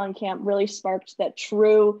to Epsilon Camp really sparked that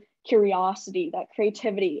true curiosity, that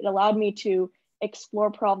creativity. It allowed me to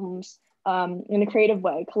explore problems in a creative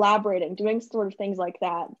way, collaborating, doing sort of things like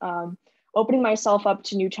that. opening myself up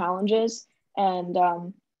to new challenges. And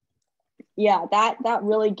yeah, that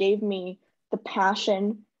really gave me the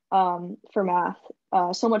passion for math,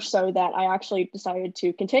 so much so that I actually decided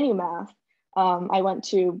to continue math. I went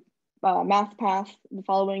to math path the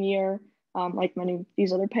following year, like many of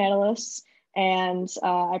these other panelists, and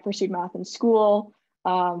I pursued math in school.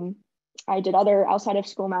 I did other outside of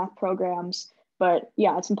school math programs, but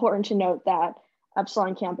yeah, it's important to note that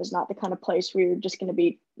Epsilon Camp is not the kind of place where you're just going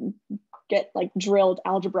to get like drilled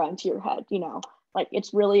algebra into your head, you know, like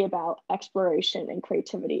it's really about exploration and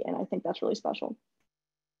creativity. And I think that's really special.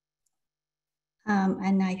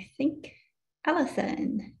 And I think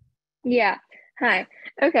Allison. Yeah, hi.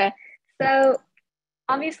 Okay, so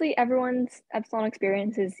obviously everyone's Epsilon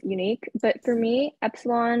experience is unique, but for me,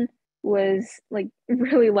 Epsilon was like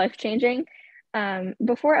really life-changing.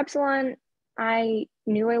 Before Epsilon, I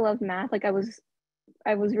knew I loved math. Like I was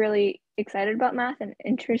really excited about math and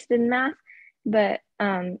interested in math. But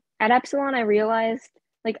at Epsilon, I realized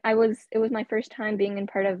like it was my first time being in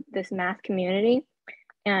part of this math community.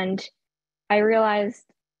 And I realized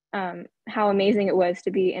how amazing it was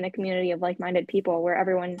to be in a community of like-minded people where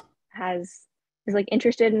everyone is like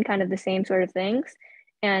interested in kind of the same sort of things.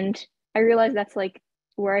 And I realized that's like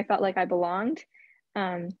where I felt like I belonged.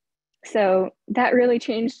 So that really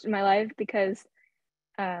changed my life because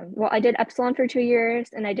well, I did Epsilon for 2 years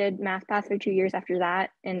and I did Math Path for 2 years after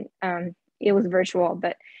that. And it was virtual,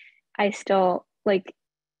 but I still like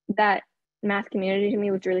that math community to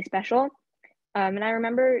me was really special. And I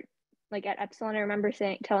remember like at Epsilon, I remember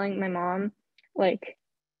telling my mom, like,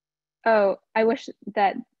 oh, I wish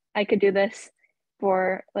that I could do this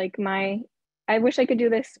for like I wish I could do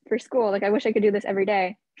this for school. Like, I wish I could do this every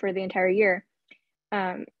day for the entire year.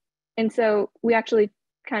 And so we actually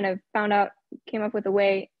kind of came up with a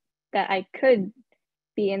way that I could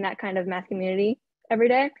be in that kind of math community every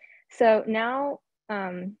day. So now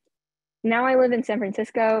I live in San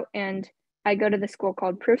Francisco and I go to the school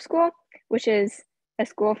called Proof School, which is a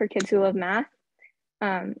school for kids who love math.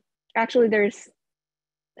 Actually, there's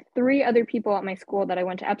 3 other people at my school that I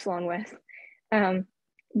went to Epsilon with.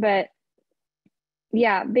 But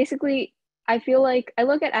yeah, basically, I feel like I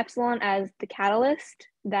look at Epsilon as the catalyst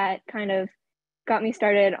that kind of got me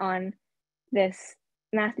started on this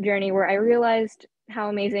math journey where I realized how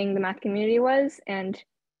amazing the math community was, and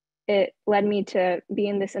it led me to be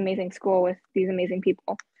in this amazing school with these amazing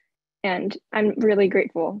people. And I'm really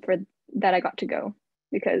grateful for that I got to go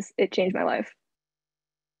because it changed my life.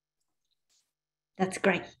 That's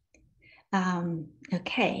great.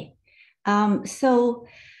 Okay. So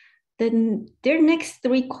there are next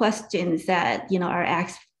 3 questions that are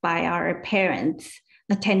asked by our parents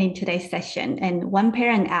attending today's session. And one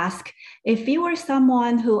parent asked, if you were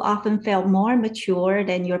someone who often felt more mature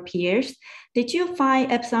than your peers, did you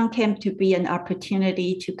find Epsilon Camp to be an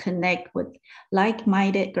opportunity to connect with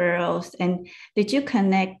like-minded girls? And did you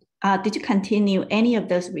continue any of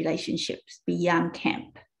those relationships beyond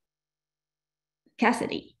camp?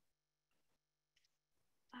 Cassidy.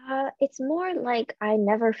 It's more like I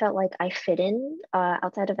never felt like I fit in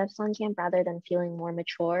outside of Epsilon Camp rather than feeling more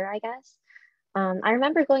mature, I guess. I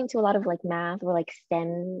remember going to a lot of like math or like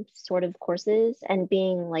STEM sort of courses and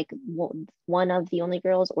being like one of the only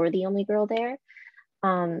girls or the only girl there.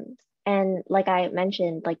 And like I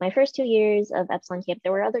mentioned, like my first 2 years of Epsilon Camp,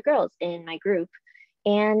 there were other girls in my group.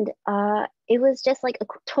 And it was just like a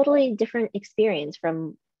totally different experience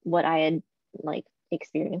from what I had like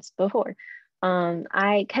experienced before.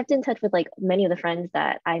 I kept in touch with like many of the friends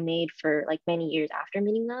that I made for like many years after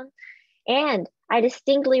meeting them. And I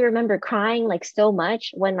distinctly remember crying like so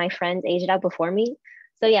much when my friends aged out before me.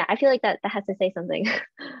 So yeah, I feel like that has to say something.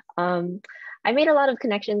 I made a lot of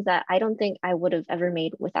connections that I don't think I would have ever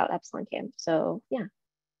made without Epsilon Camp. So yeah.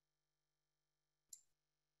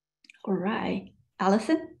 All right.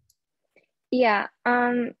 Allison? Yeah.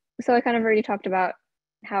 So I kind of already talked about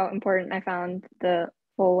how important I found the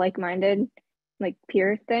whole like-minded, like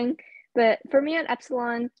peer thing. But for me at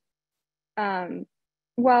Epsilon,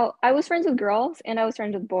 well, I was friends with girls and I was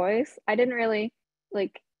friends with boys. I didn't really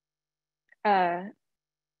like I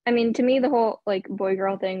mean, to me the whole like boy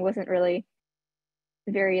girl thing wasn't really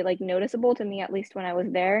very like noticeable to me, at least when I was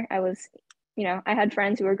there. I was, I had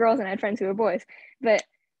friends who were girls and I had friends who were boys. But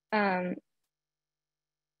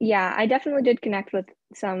yeah, I definitely did connect with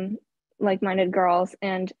some like-minded girls,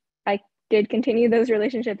 and I did continue those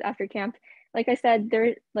relationships after camp. Like I said,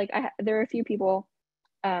 there are a few people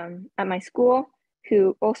at my school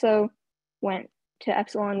who also went to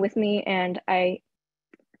Epsilon with me, and I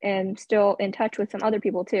am still in touch with some other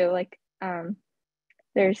people too. Like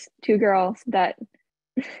there's 2 girls that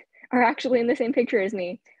are actually in the same picture as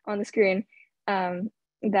me on the screen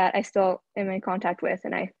that I still am in contact with,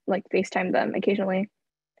 and I like FaceTime them occasionally.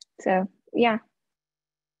 So yeah.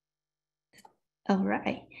 All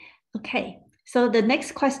right. Okay. So the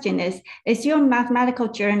next question is your mathematical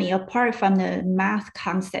journey, apart from the math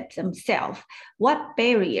concepts themselves, what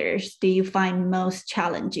barriers do you find most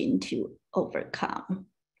challenging to overcome?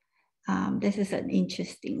 This is an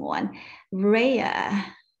interesting one. Rhea.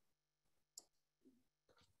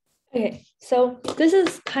 Okay, so this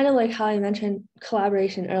is kind of like how I mentioned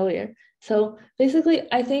collaboration earlier. So basically,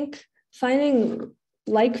 I think finding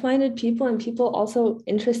like-minded people and people also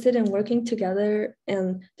interested in working together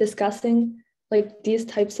and discussing like these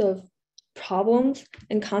types of problems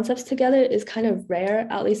and concepts together is kind of rare,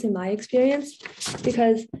 at least in my experience,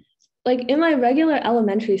 because like in my regular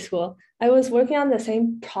elementary school, I was working on the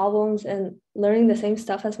same problems and learning the same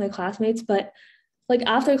stuff as my classmates, but like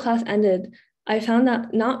after class ended, I found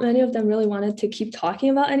that not many of them really wanted to keep talking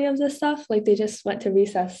about any of this stuff. Like they just went to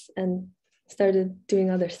recess and started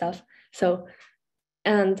doing other stuff. So,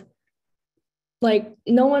 and like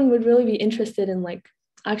no one would really be interested in like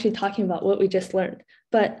actually talking about what we just learned.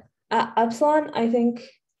 But at Epsilon, I think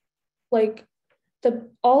like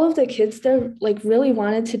all of the kids there like really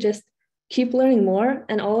wanted to just keep learning more,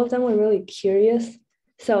 and all of them were really curious.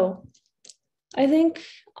 So I think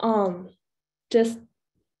just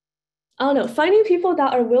I don't know, finding people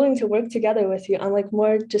that are willing to work together with you on like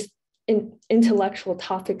more just intellectual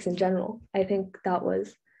topics in general. I think that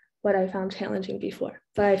was what I found challenging before,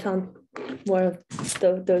 but I found more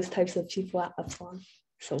of those types of people at Epsilon.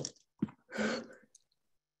 So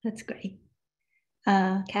That's great.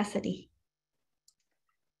 Cassidy.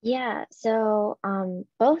 Yeah, so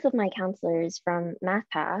both of my counselors from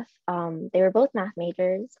MathPath, they were both math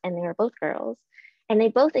majors and they were both girls. And they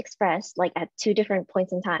both expressed like at two different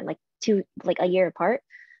points in time, like a year apart,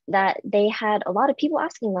 that they had a lot of people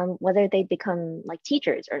asking them whether they'd become like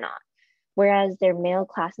teachers or not. Whereas their male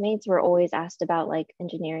classmates were always asked about like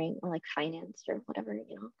engineering or like finance or whatever,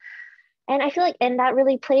 you know. And I feel like, and that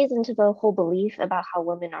really plays into the whole belief about how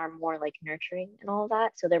women are more like nurturing and all of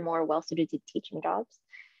that. So they're more well suited to teaching jobs.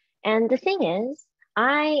 And the thing is,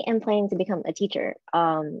 I am planning to become a teacher.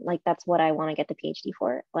 Like that's what I want to get the PhD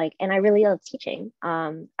for. Like, and I really love teaching.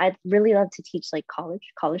 I'd really love to teach like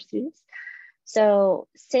college students. So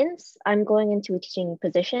since I'm going into a teaching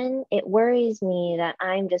position, it worries me that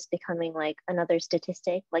I'm just becoming like another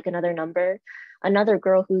statistic, like another number, another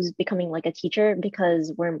girl who's becoming like a teacher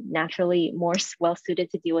because we're naturally more well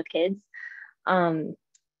suited to deal with kids.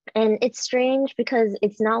 And it's strange because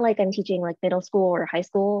it's not like I'm teaching like middle school or high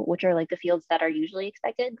school, which are like the fields that are usually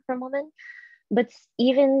expected from women. But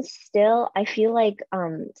even still, I feel like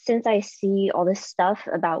since I see all this stuff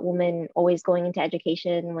about women always going into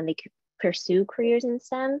education when they pursue careers in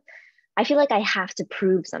STEM, I feel like I have to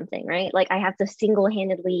prove something, right? Like I have to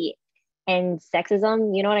single-handedly end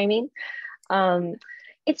sexism, you know what I mean?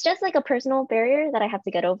 It's just like a personal barrier that I have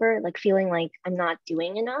to get over, like feeling like I'm not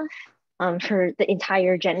doing enough for the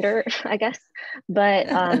entire gender, I guess.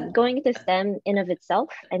 But going into STEM in of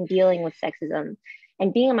itself and dealing with sexism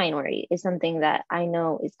and being a minority is something that I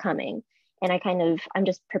know is coming. And I'm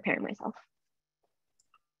just preparing myself.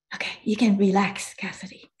 Okay, you can relax,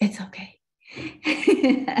 Cassidy. It's okay.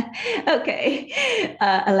 Okay,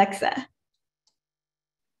 Alexa.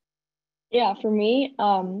 Yeah, for me,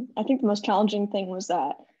 I think the most challenging thing was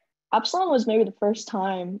that Epsilon was maybe the first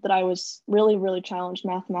time that I was really, really challenged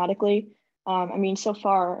mathematically. I mean, so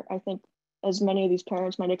far, I think as many of these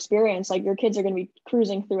parents might experience, like your kids are going to be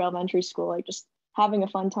cruising through elementary school, like just having a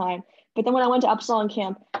fun time. But then when I went to Epsilon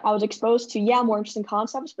camp, I was exposed to, more interesting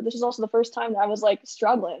concepts, but this is also the first time that I was like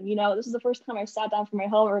struggling, this is the first time I sat down for my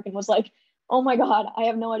homework and was like, oh my God, I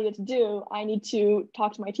have no idea what to do. I need to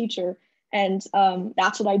talk to my teacher. And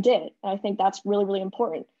that's what I did. And I think that's really, really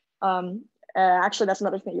important. Actually, that's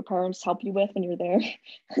another thing that your parents help you with when you're there.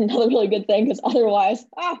 Another really good thing, because otherwise,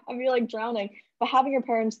 I'd be like drowning. But having your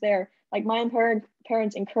parents there, like my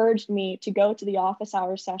parents encouraged me to go to the office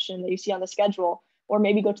hours session that you see on the schedule, or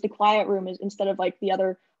maybe go to the quiet room instead of like the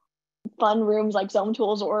other fun rooms like Zone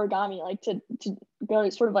Tools or origami, like to go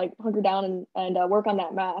sort of like hunker down and work on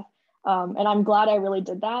that math. And I'm glad I really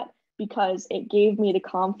did that, because it gave me the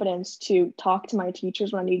confidence to talk to my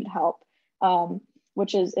teachers when I needed help,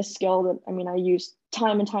 which is a skill that, I mean, I use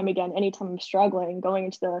time and time again, anytime I'm struggling,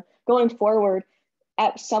 going forward.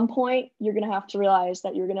 At some point, you're going to have to realize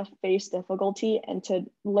that you're going to face difficulty, and to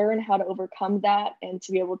learn how to overcome that and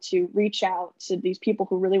to be able to reach out to these people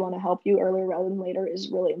who really want to help you earlier rather than later is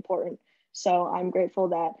really important. So I'm grateful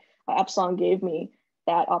that Epsilon gave me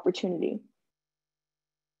that opportunity.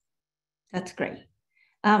 That's great.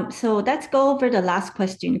 So let's go over the last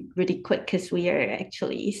question really quick because we are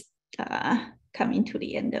actually coming to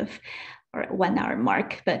the end of our 1 hour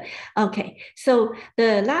mark. But okay, so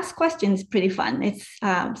the last question is pretty fun. It's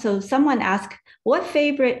so someone asked, what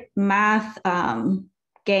favorite math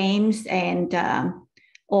games and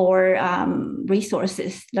or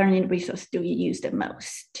resources, learning resources do you use the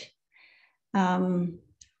most?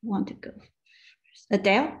 Want to go first?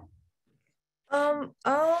 Adele?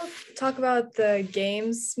 I'll talk about the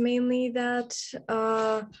games mainly that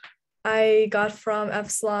I got from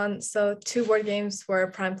Epsilon. So 2 board games were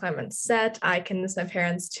Prime Climb and Set. I convinced my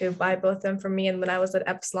parents to buy both of them for me. And when I was at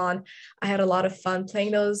Epsilon, I had a lot of fun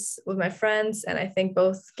playing those with my friends. And I think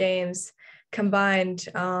both games combined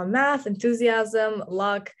math, enthusiasm,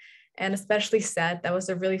 luck, and especially Set. That was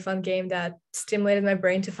a really fun game that stimulated my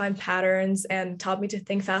brain to find patterns and taught me to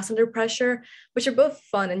think fast under pressure, which are both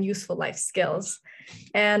fun and useful life skills.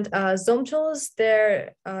 And Zoom tools,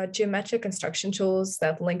 they're geometric construction tools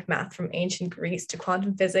that link math from ancient Greece to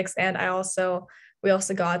quantum physics. And we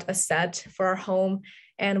also got a set for our home.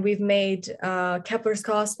 And we've made Kepler's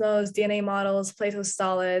cosmos, DNA models, Plato's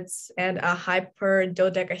solids, and a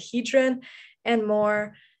hyperdodecahedron and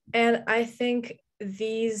more. And I think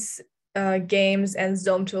these games and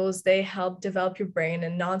Zoom tools, they help develop your brain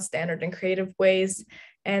in non-standard and creative ways,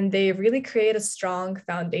 and they really create a strong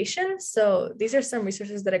foundation. So these are some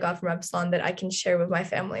resources that I got from Epsilon that I can share with my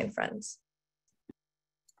family and friends.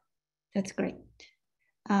 That's great.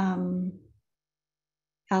 Allison?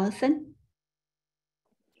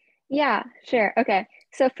 Yeah, sure. Okay.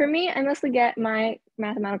 So for me, I mostly get my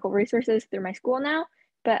mathematical resources through my school now,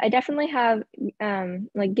 but I definitely have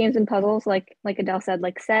like games and puzzles, like Adele said,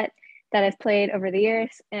 like Set, that I've played over the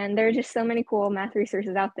years. And there are just so many cool math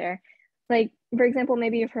resources out there. Like, for example,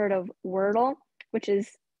 maybe you've heard of Wordle, which is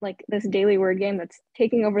like this daily word game that's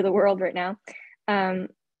taking over the world right now. And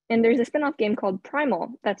there's a spin-off game called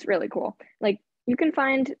Primal that's really cool. Like, you can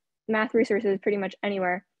find math resources pretty much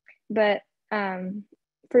anywhere, but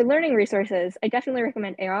for learning resources, I definitely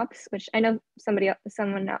recommend AOPS, which I know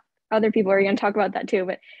other people are going to talk about that too,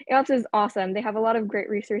 but AOPS is awesome. They have a lot of great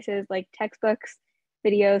resources like textbooks,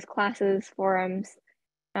 videos, classes, forums,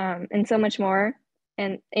 and so much more.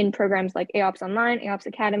 And in programs like AOPS Online, AOPS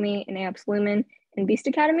Academy, and AOPS Lumen, and Beast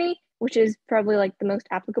Academy, which is probably like the most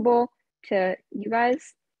applicable to you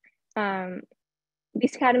guys.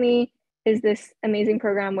 Beast Academy is this amazing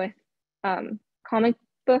program with comic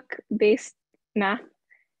book based math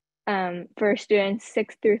for students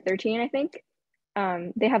 6 through 13, I think.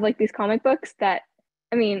 They have like these comic books that,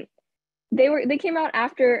 I mean, they came out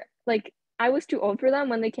after, like, I was too old for them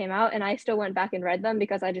when they came out, and I still went back and read them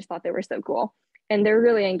because I just thought they were so cool, and they're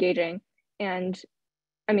really engaging. And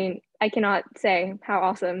I mean, I cannot say how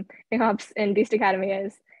awesome AOPS and Beast Academy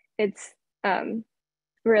is. It's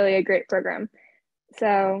really a great program.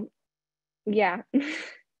 So yeah.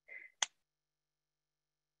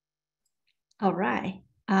 All right.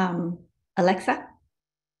 Alexa?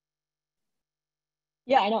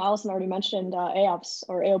 Yeah, I know Allison already mentioned AOPS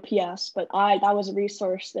or AOPS, but that was a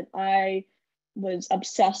resource that I was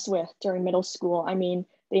obsessed with during middle school. I mean,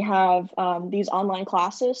 they have these online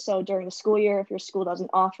classes. So during the school year, if your school doesn't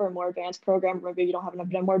offer a more advanced program, or maybe you don't have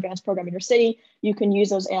a more advanced program in your city, you can use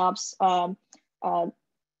those AOPS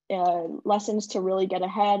lessons to really get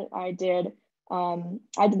ahead. I did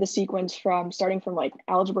the sequence from starting from like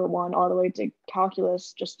algebra 1 all the way to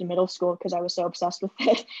calculus just in middle school because I was so obsessed with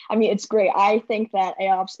it. I mean, it's great. I think that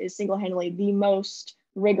AOPS is single-handedly the most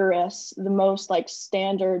rigorous, the most like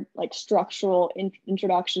standard, like structural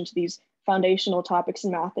introduction to these foundational topics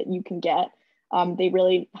in math that you can get. They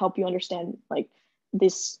really help you understand like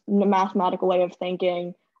this mathematical way of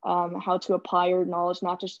thinking, how to apply your knowledge,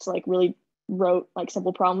 not just to like really wrote like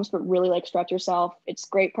simple problems, but really like stretch yourself. It's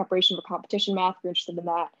great preparation for competition math if you're interested in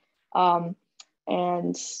that.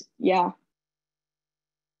 And yeah.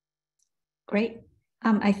 Great.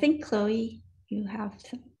 I think Chloe, you have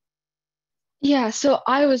some. Yeah, so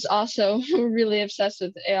I was also really obsessed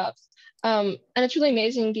with AOPS. And it's really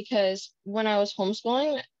amazing because when I was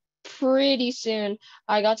homeschooling, pretty soon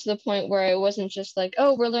I got to the point where it wasn't just like,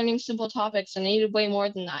 oh, we're learning simple topics, and I needed way more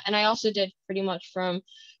than that. And I also did pretty much from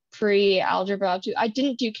pre-algebra up to, I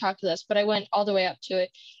didn't do calculus, but I went all the way up to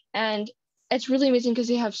it. And it's really amazing because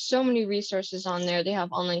they have so many resources on there. They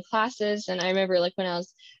have online classes. And I remember like when I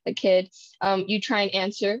was a kid, you try and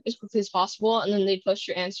answer as quickly as possible, and then they'd post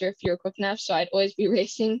your answer if you were quick enough. So I'd always be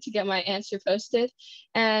racing to get my answer posted.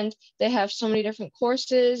 And they have so many different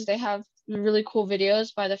courses. They have really cool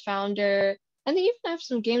videos by the founder And they even have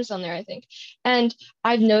some games on there, I think. And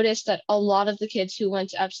I've noticed that a lot of the kids who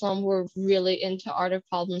went to Epsilon were really into art of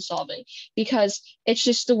problem solving because it's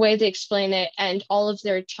just the way they explain it and all of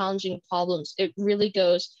their challenging problems. It really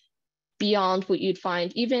goes beyond what you'd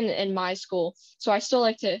find even in my school. So I still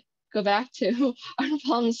like to go back to art of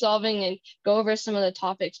problem solving and go over some of the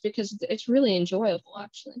topics because it's really enjoyable,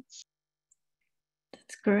 actually.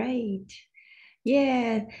 That's great.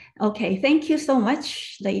 Yeah. Okay. Thank you so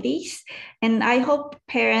much, ladies. And I hope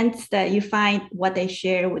parents that you find what they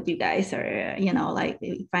share with you guys are, like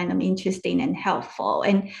you find them interesting and helpful.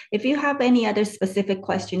 And if you have any other specific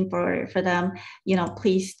question for them,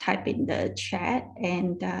 please type in the chat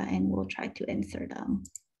and we'll try to answer them.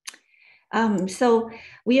 So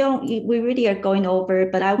we really are going over,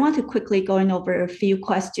 but I want to quickly going over a few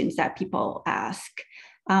questions that people ask.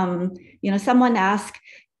 Someone asked,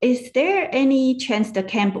 is there any chance the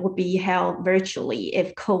camp will be held virtually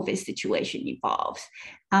if COVID situation evolves?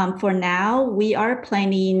 For now, we are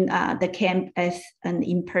planning the camp as an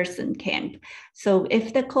in-person camp. So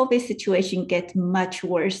if the COVID situation gets much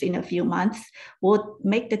worse in a few months, we'll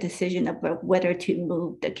make the decision about whether to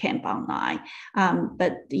move the camp online.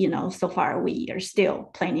 But so far we are still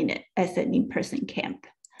planning it as an in-person camp.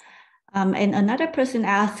 And another person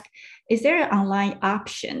asked, is there an online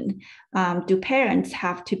option? Do parents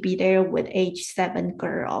have to be there with age 7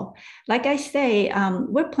 girl? Like I say,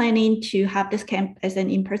 we're planning to have this camp as an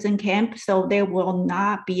in-person camp, so there will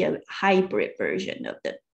not be a hybrid version of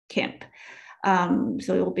the camp.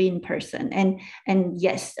 So it will be in person. And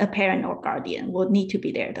yes, a parent or guardian will need to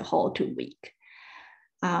be there the whole 2 week.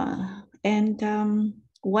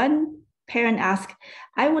 One parent asked,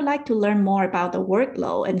 I would like to learn more about the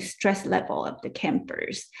workload and stress level of the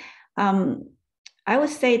campers. I would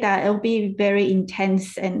say that it'll be very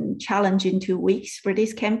intense and challenging 2 weeks for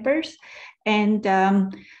these campers. And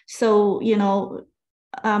but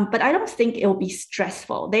I don't think it'll be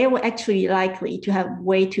stressful. They were actually likely to have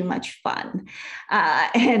way too much fun.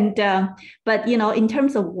 But in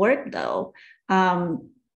terms of work though, for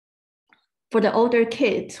the older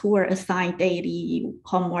kids who are assigned daily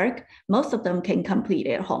homework, most of them can complete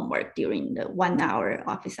their homework during the 1 hour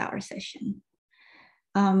office hour session.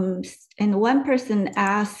 And one person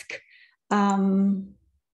asked, how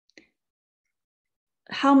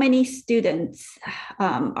many students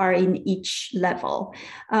are in each level?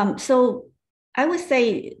 So I would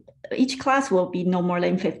say each class will be no more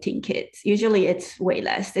than 15 kids. Usually it's way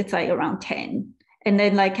less. It's like around 10. And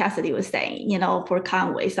then like Cassidy was saying, for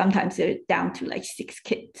Conway, sometimes they're down to like 6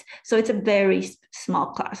 kids. So it's a very small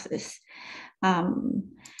classes.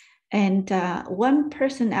 One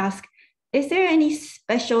person asked, is there any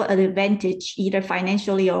special advantage, either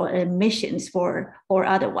financially or admissions or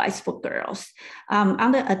otherwise for girls?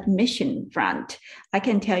 On the admission front, I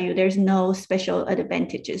can tell you there's no special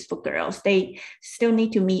advantages for girls. They still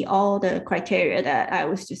need to meet all the criteria that I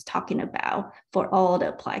was just talking about for all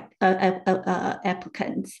the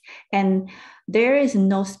applicants. And there is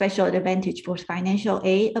no special advantage for financial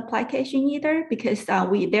aid application either, because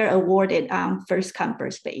they're awarded on first come,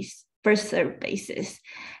 first serve basis.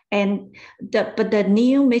 But the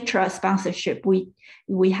new Mitra sponsorship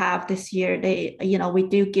we have this year, we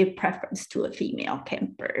do give preference to a female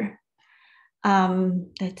camper.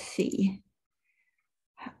 Let's see.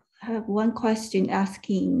 I have one question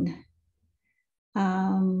asking,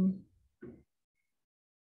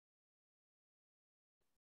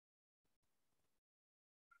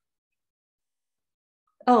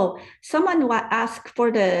 someone asked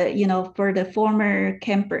for the former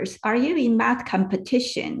campers, are you in math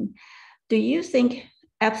competition? Do you think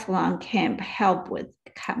Epsilon camp help with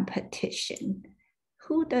competition?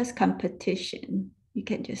 Who does competition? You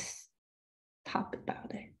can just talk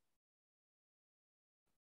about it.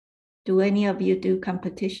 Do any of you do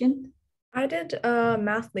competition? I did a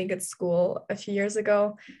math league at school a few years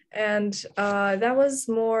ago, and that was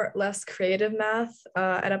less creative math.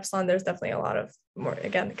 At Epsilon, there's definitely a lot of more,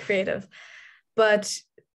 again, creative. But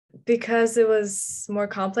because it was more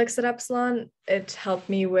complex at Epsilon, it helped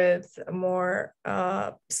me with more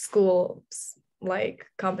school-like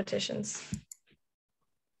competitions.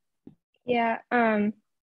 Yeah,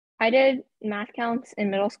 I did math counts in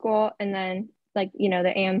middle school, and then the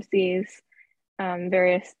AMCs,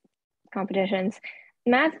 various competitions.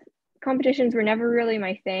 Math competitions were never really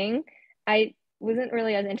my thing. I wasn't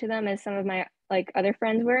really as into them as some of my other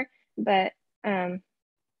friends were, but I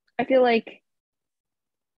feel like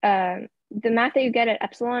the math that you get at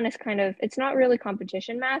Epsilon is it's not really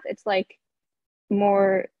competition math. It's like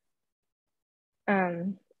more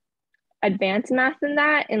advanced math than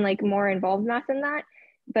that, and more involved math than that.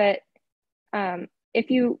 But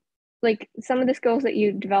if you like some of the skills that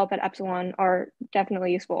you develop at Epsilon are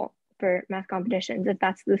definitely useful for math competitions if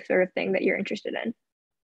that's the sort of thing that you're interested in.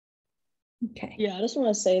 Okay. Yeah, I just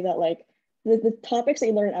want to say that like the topics that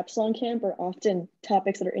you learn at Epsilon Camp are often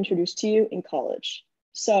topics that are introduced to you in college.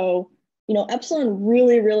 So, you know, Epsilon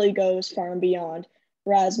really goes far and beyond,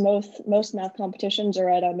 whereas most math competitions are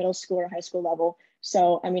at a middle school or high school level.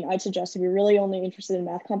 So, I mean, I'd suggest if you're really only interested in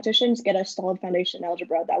math competitions, get a solid foundation in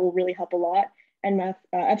algebra. That will really help a lot. And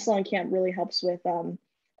Epsilon Camp really helps with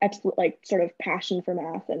like sort of passion for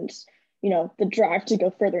math and, you know, the drive to go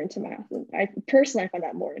further into math. And I find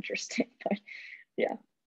that more interesting, but yeah.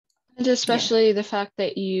 And especially the fact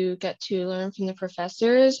that you get to learn from the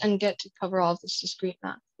professors and get to cover all this discrete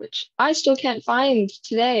math, which I still can't find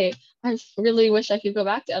today. I really wish I could go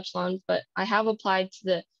back to Epsilon, but I have applied to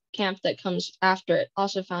the camp that comes after it,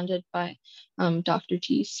 also founded by Dr.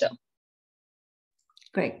 T. So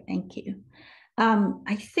great, thank you.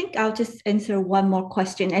 I think I'll just answer one more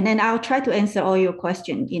question, and then I'll try to answer all your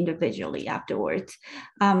questions individually afterwards.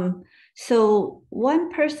 So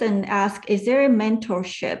one person asked, is there a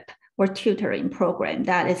mentorship or tutoring program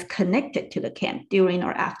that is connected to the camp during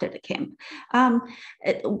or after the camp?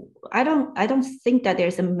 I don't think that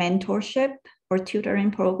there's a mentorship or tutoring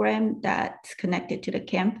program that's connected to the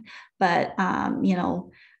camp, but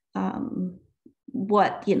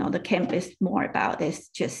what the camp is more about is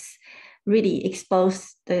just really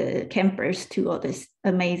expose the campers to all these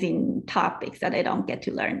amazing topics that they don't get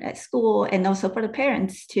to learn at school, and also for the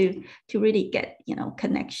parents to really get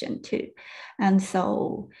connection to. And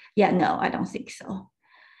so yeah, no, I don't think so.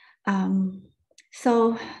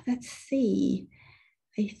 So let's see,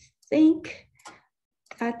 I think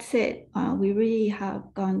that's it. We really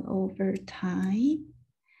have gone over time.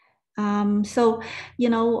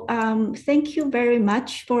 Thank you very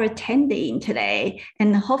much for attending today.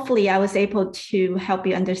 And hopefully I was able to help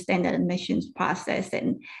you understand the admissions process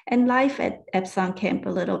and life at Epsilon Camp a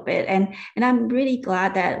little bit. And I'm really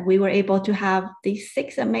glad that we were able to have these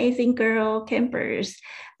 6 amazing girl campers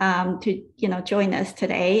to join us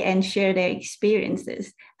today and share their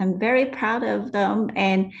experiences. I'm very proud of them,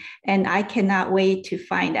 and I cannot wait to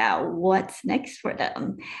find out what's next for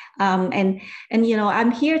them. And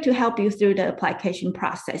I'm here to help you through the application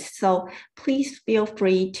process. So please feel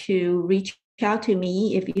free to reach out to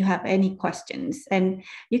me if you have any questions, and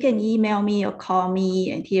you can email me or call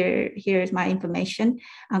me, and here's my information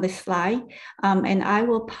on the slide, and I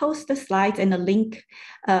will post the slides and the link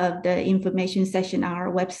of the information session on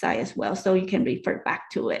our website as well, so you can refer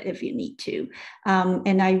back to it if you need to.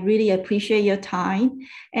 And I really appreciate your time,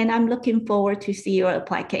 and I'm looking forward to see your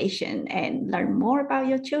application and learn more about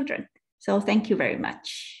your children. So thank you very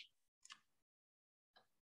much.